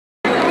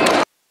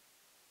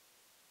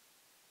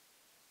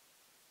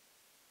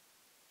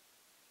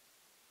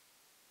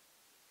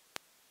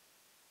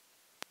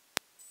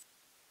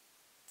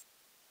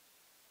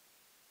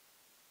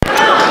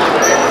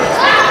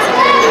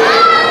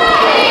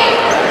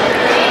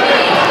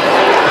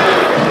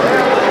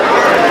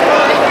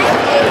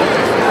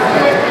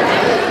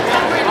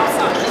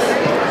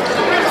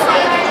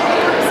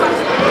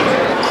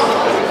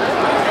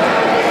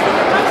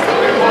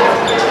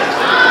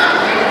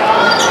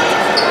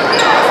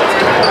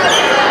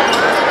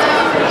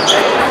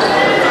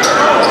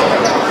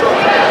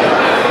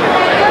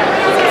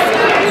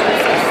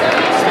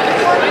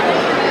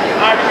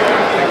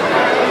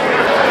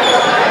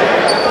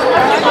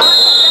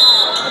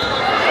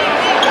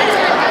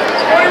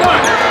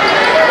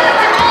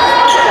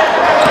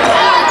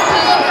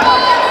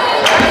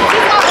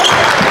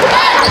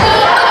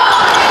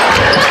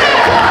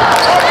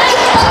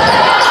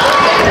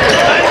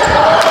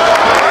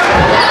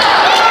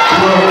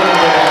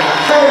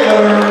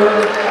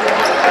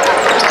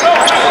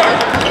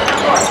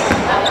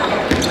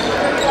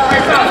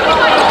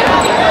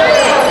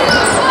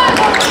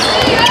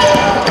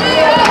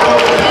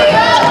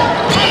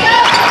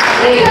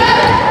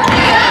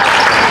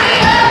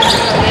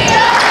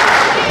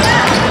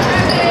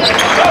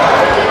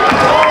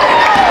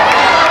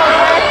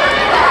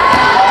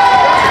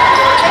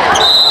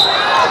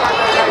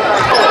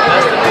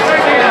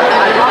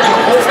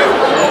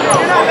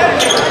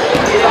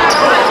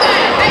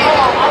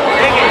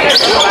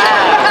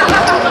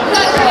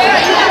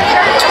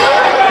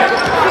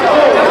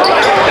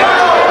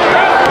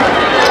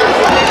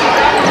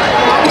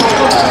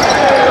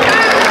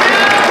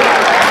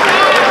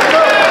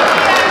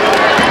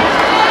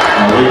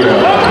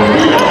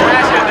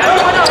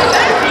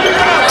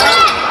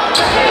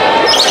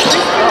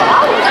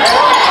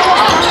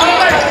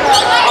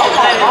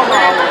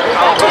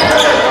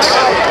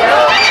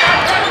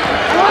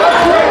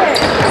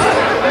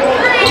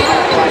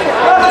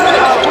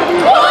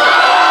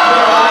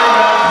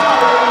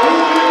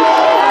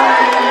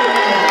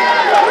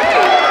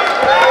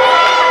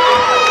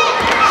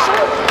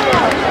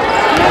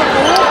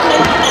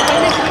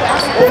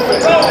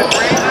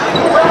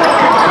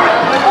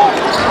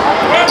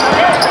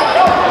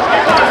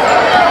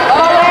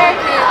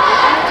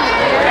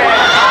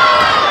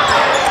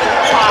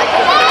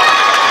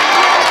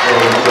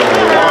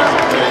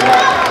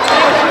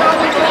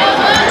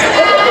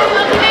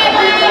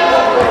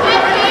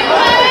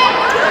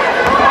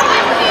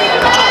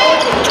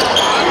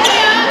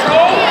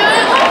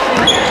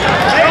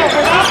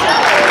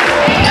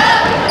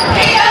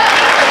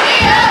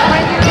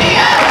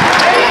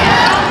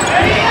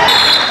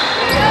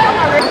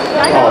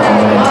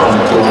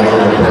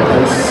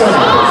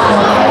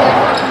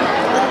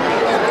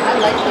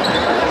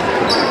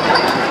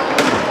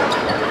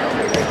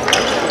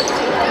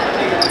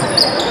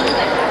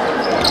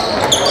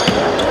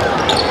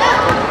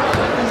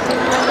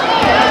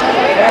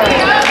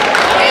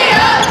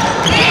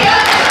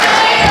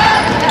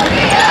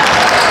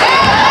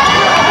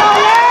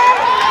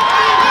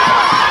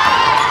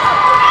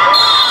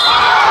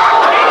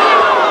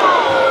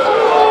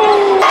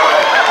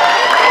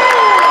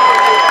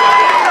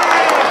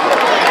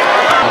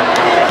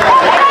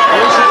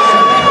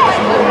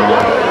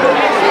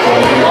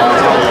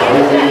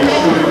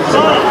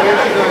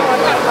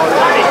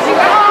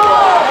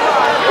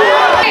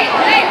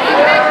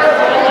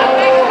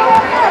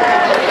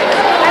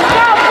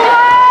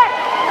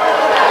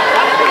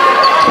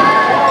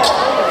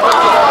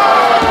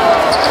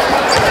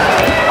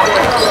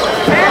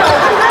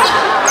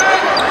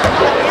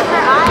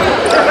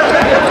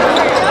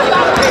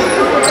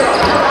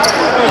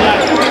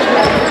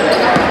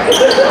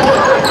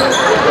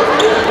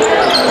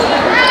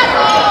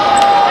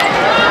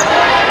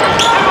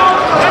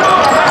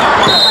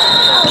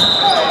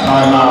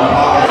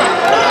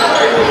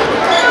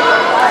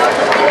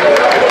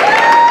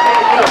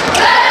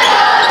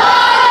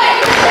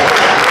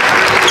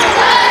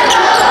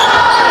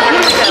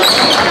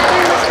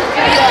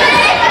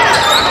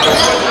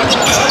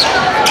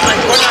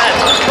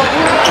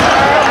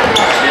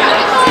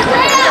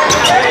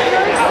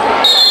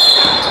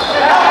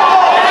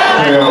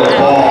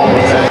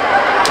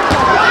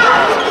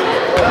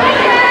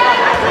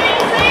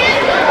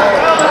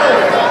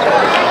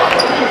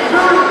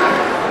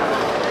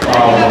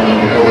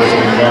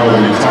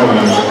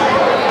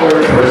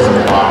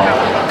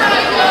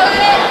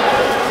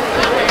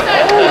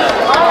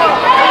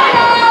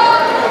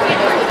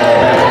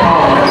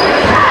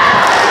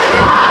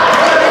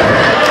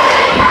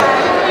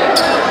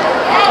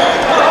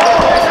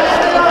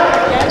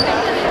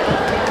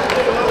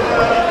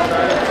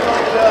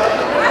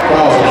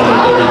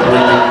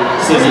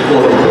 Sydney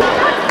quarter.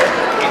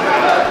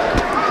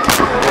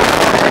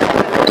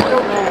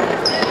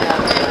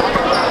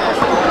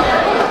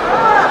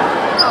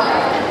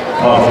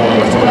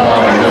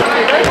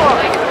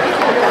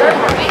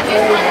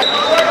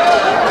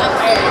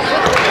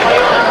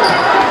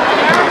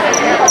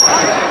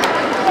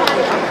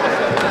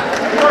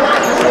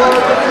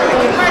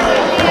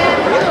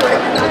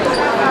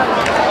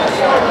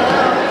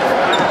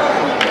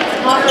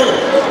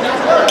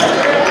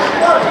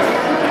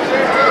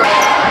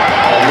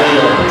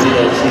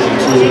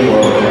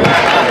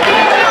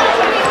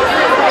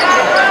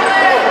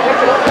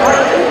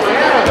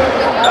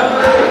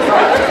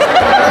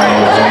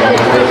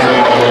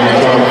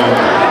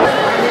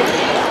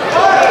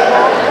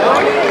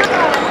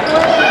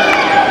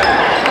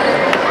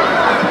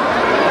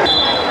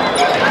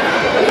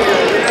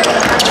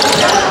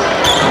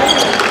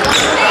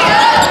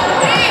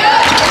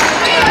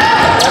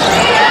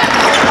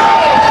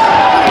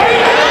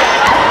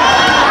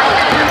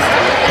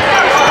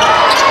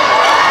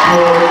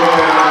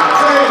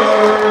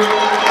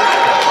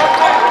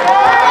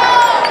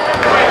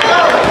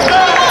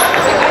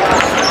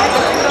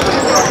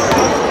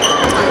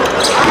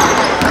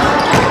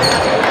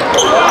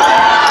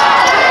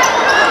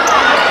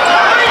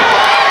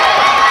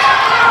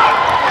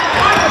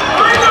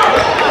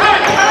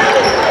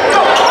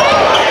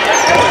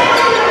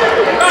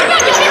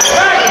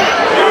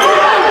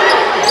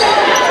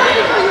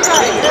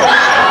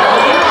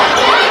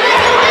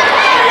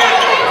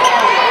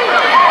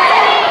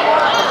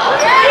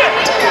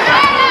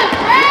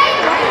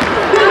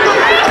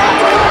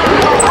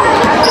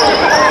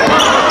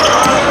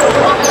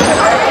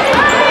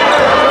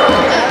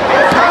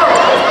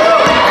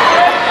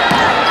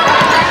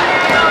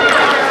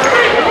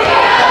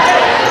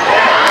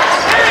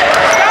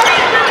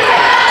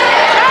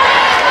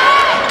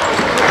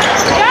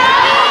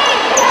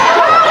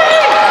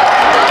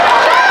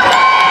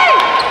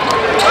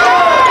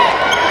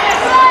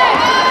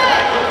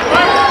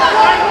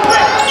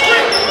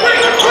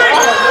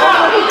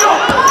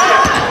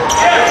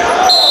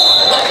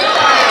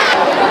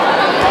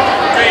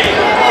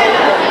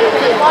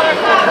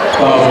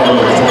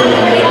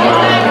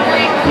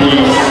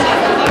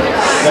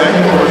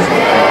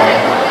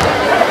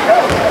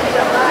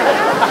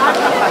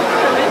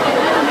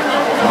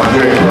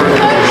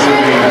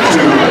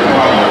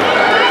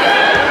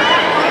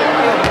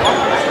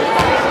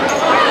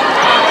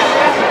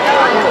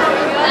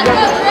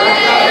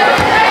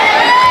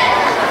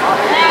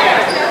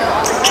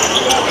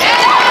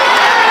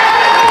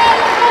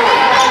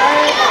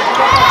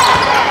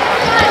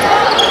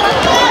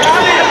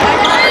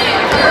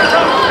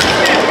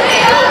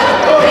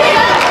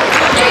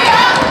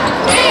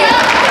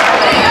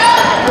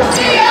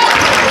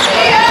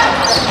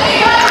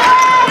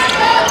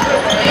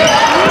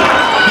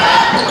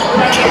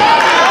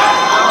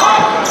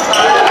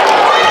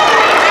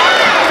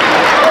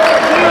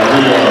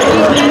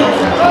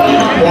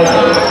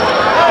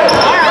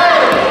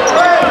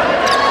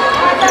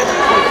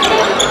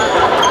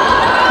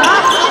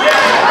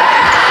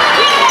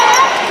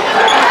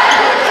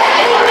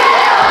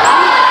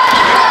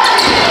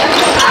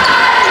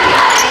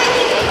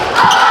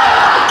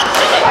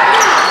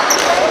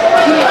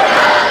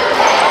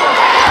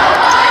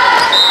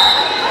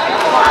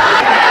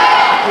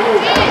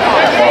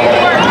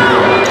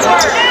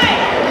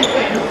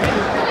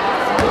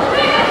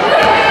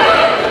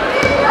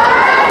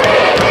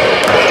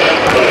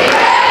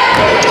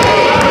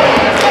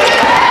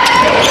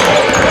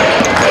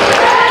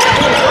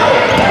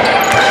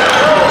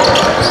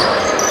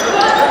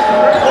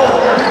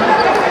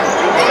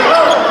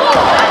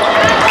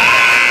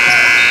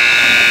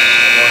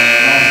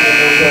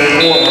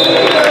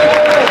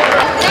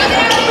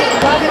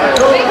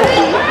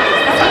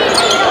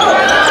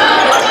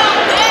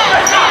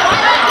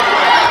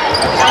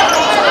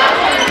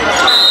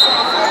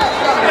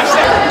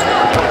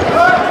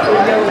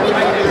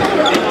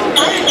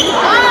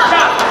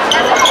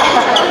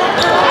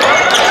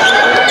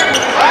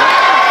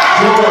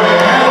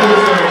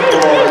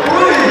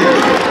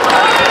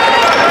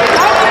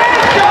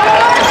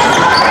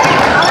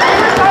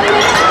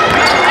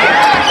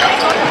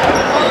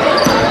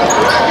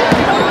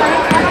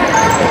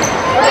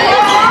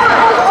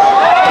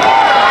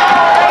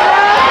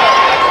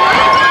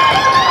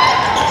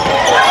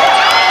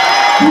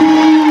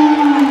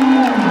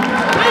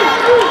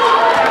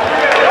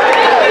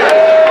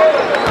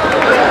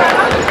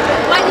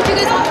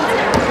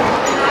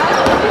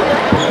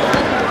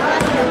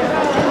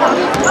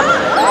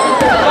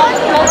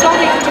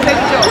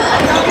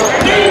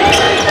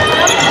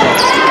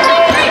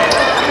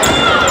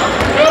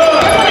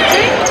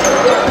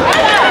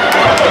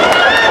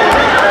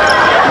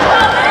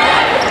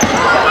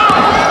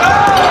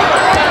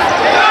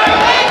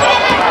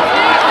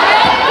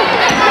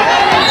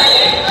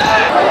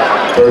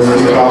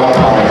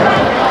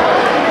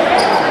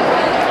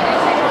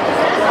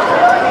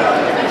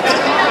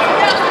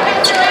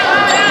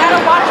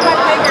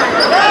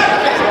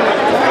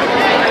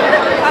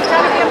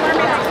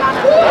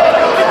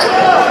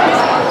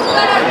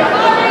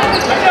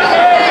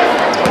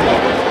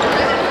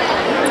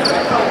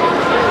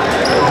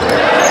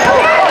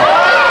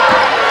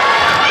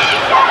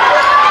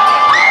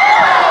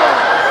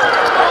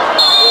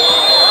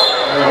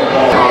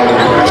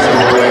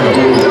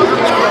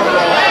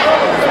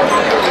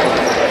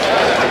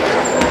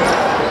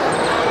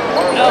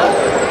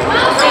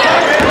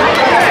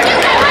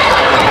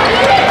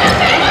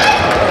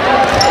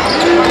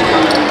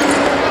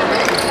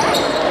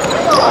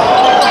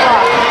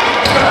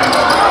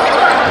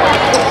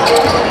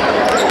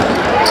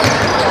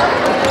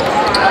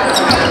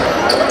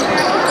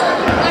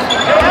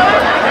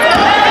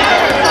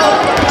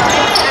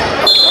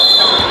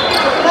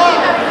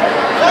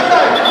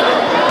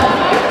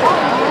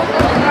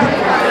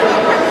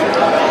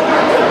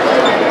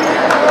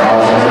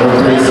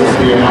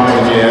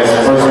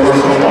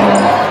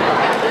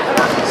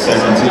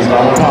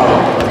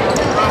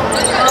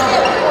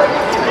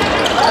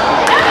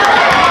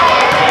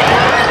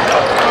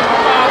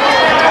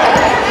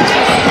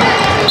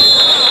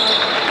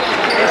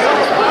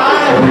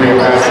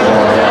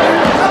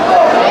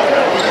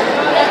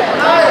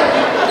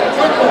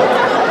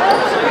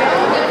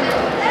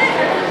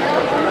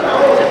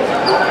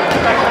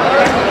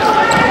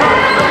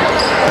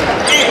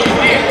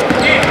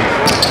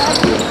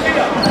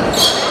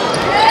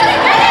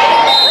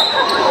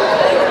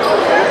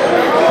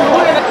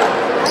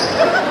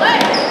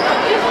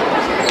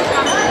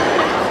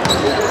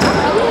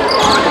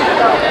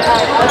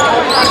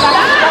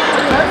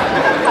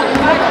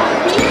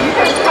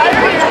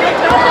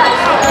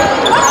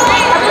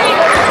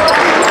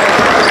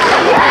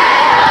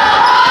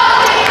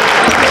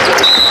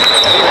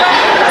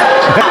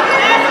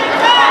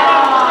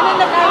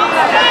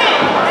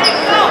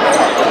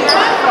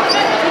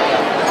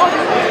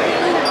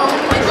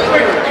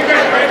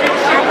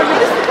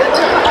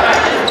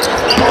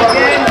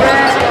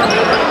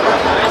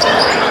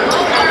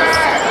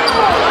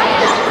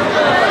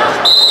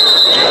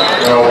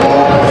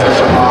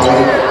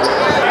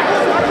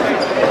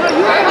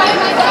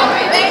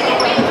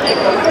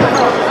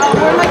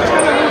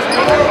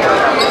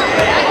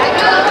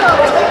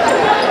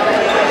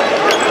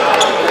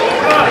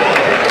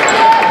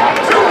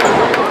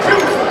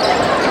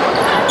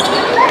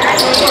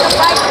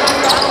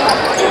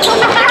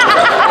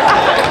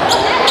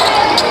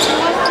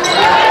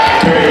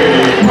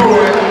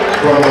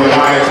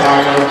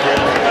 Tyler.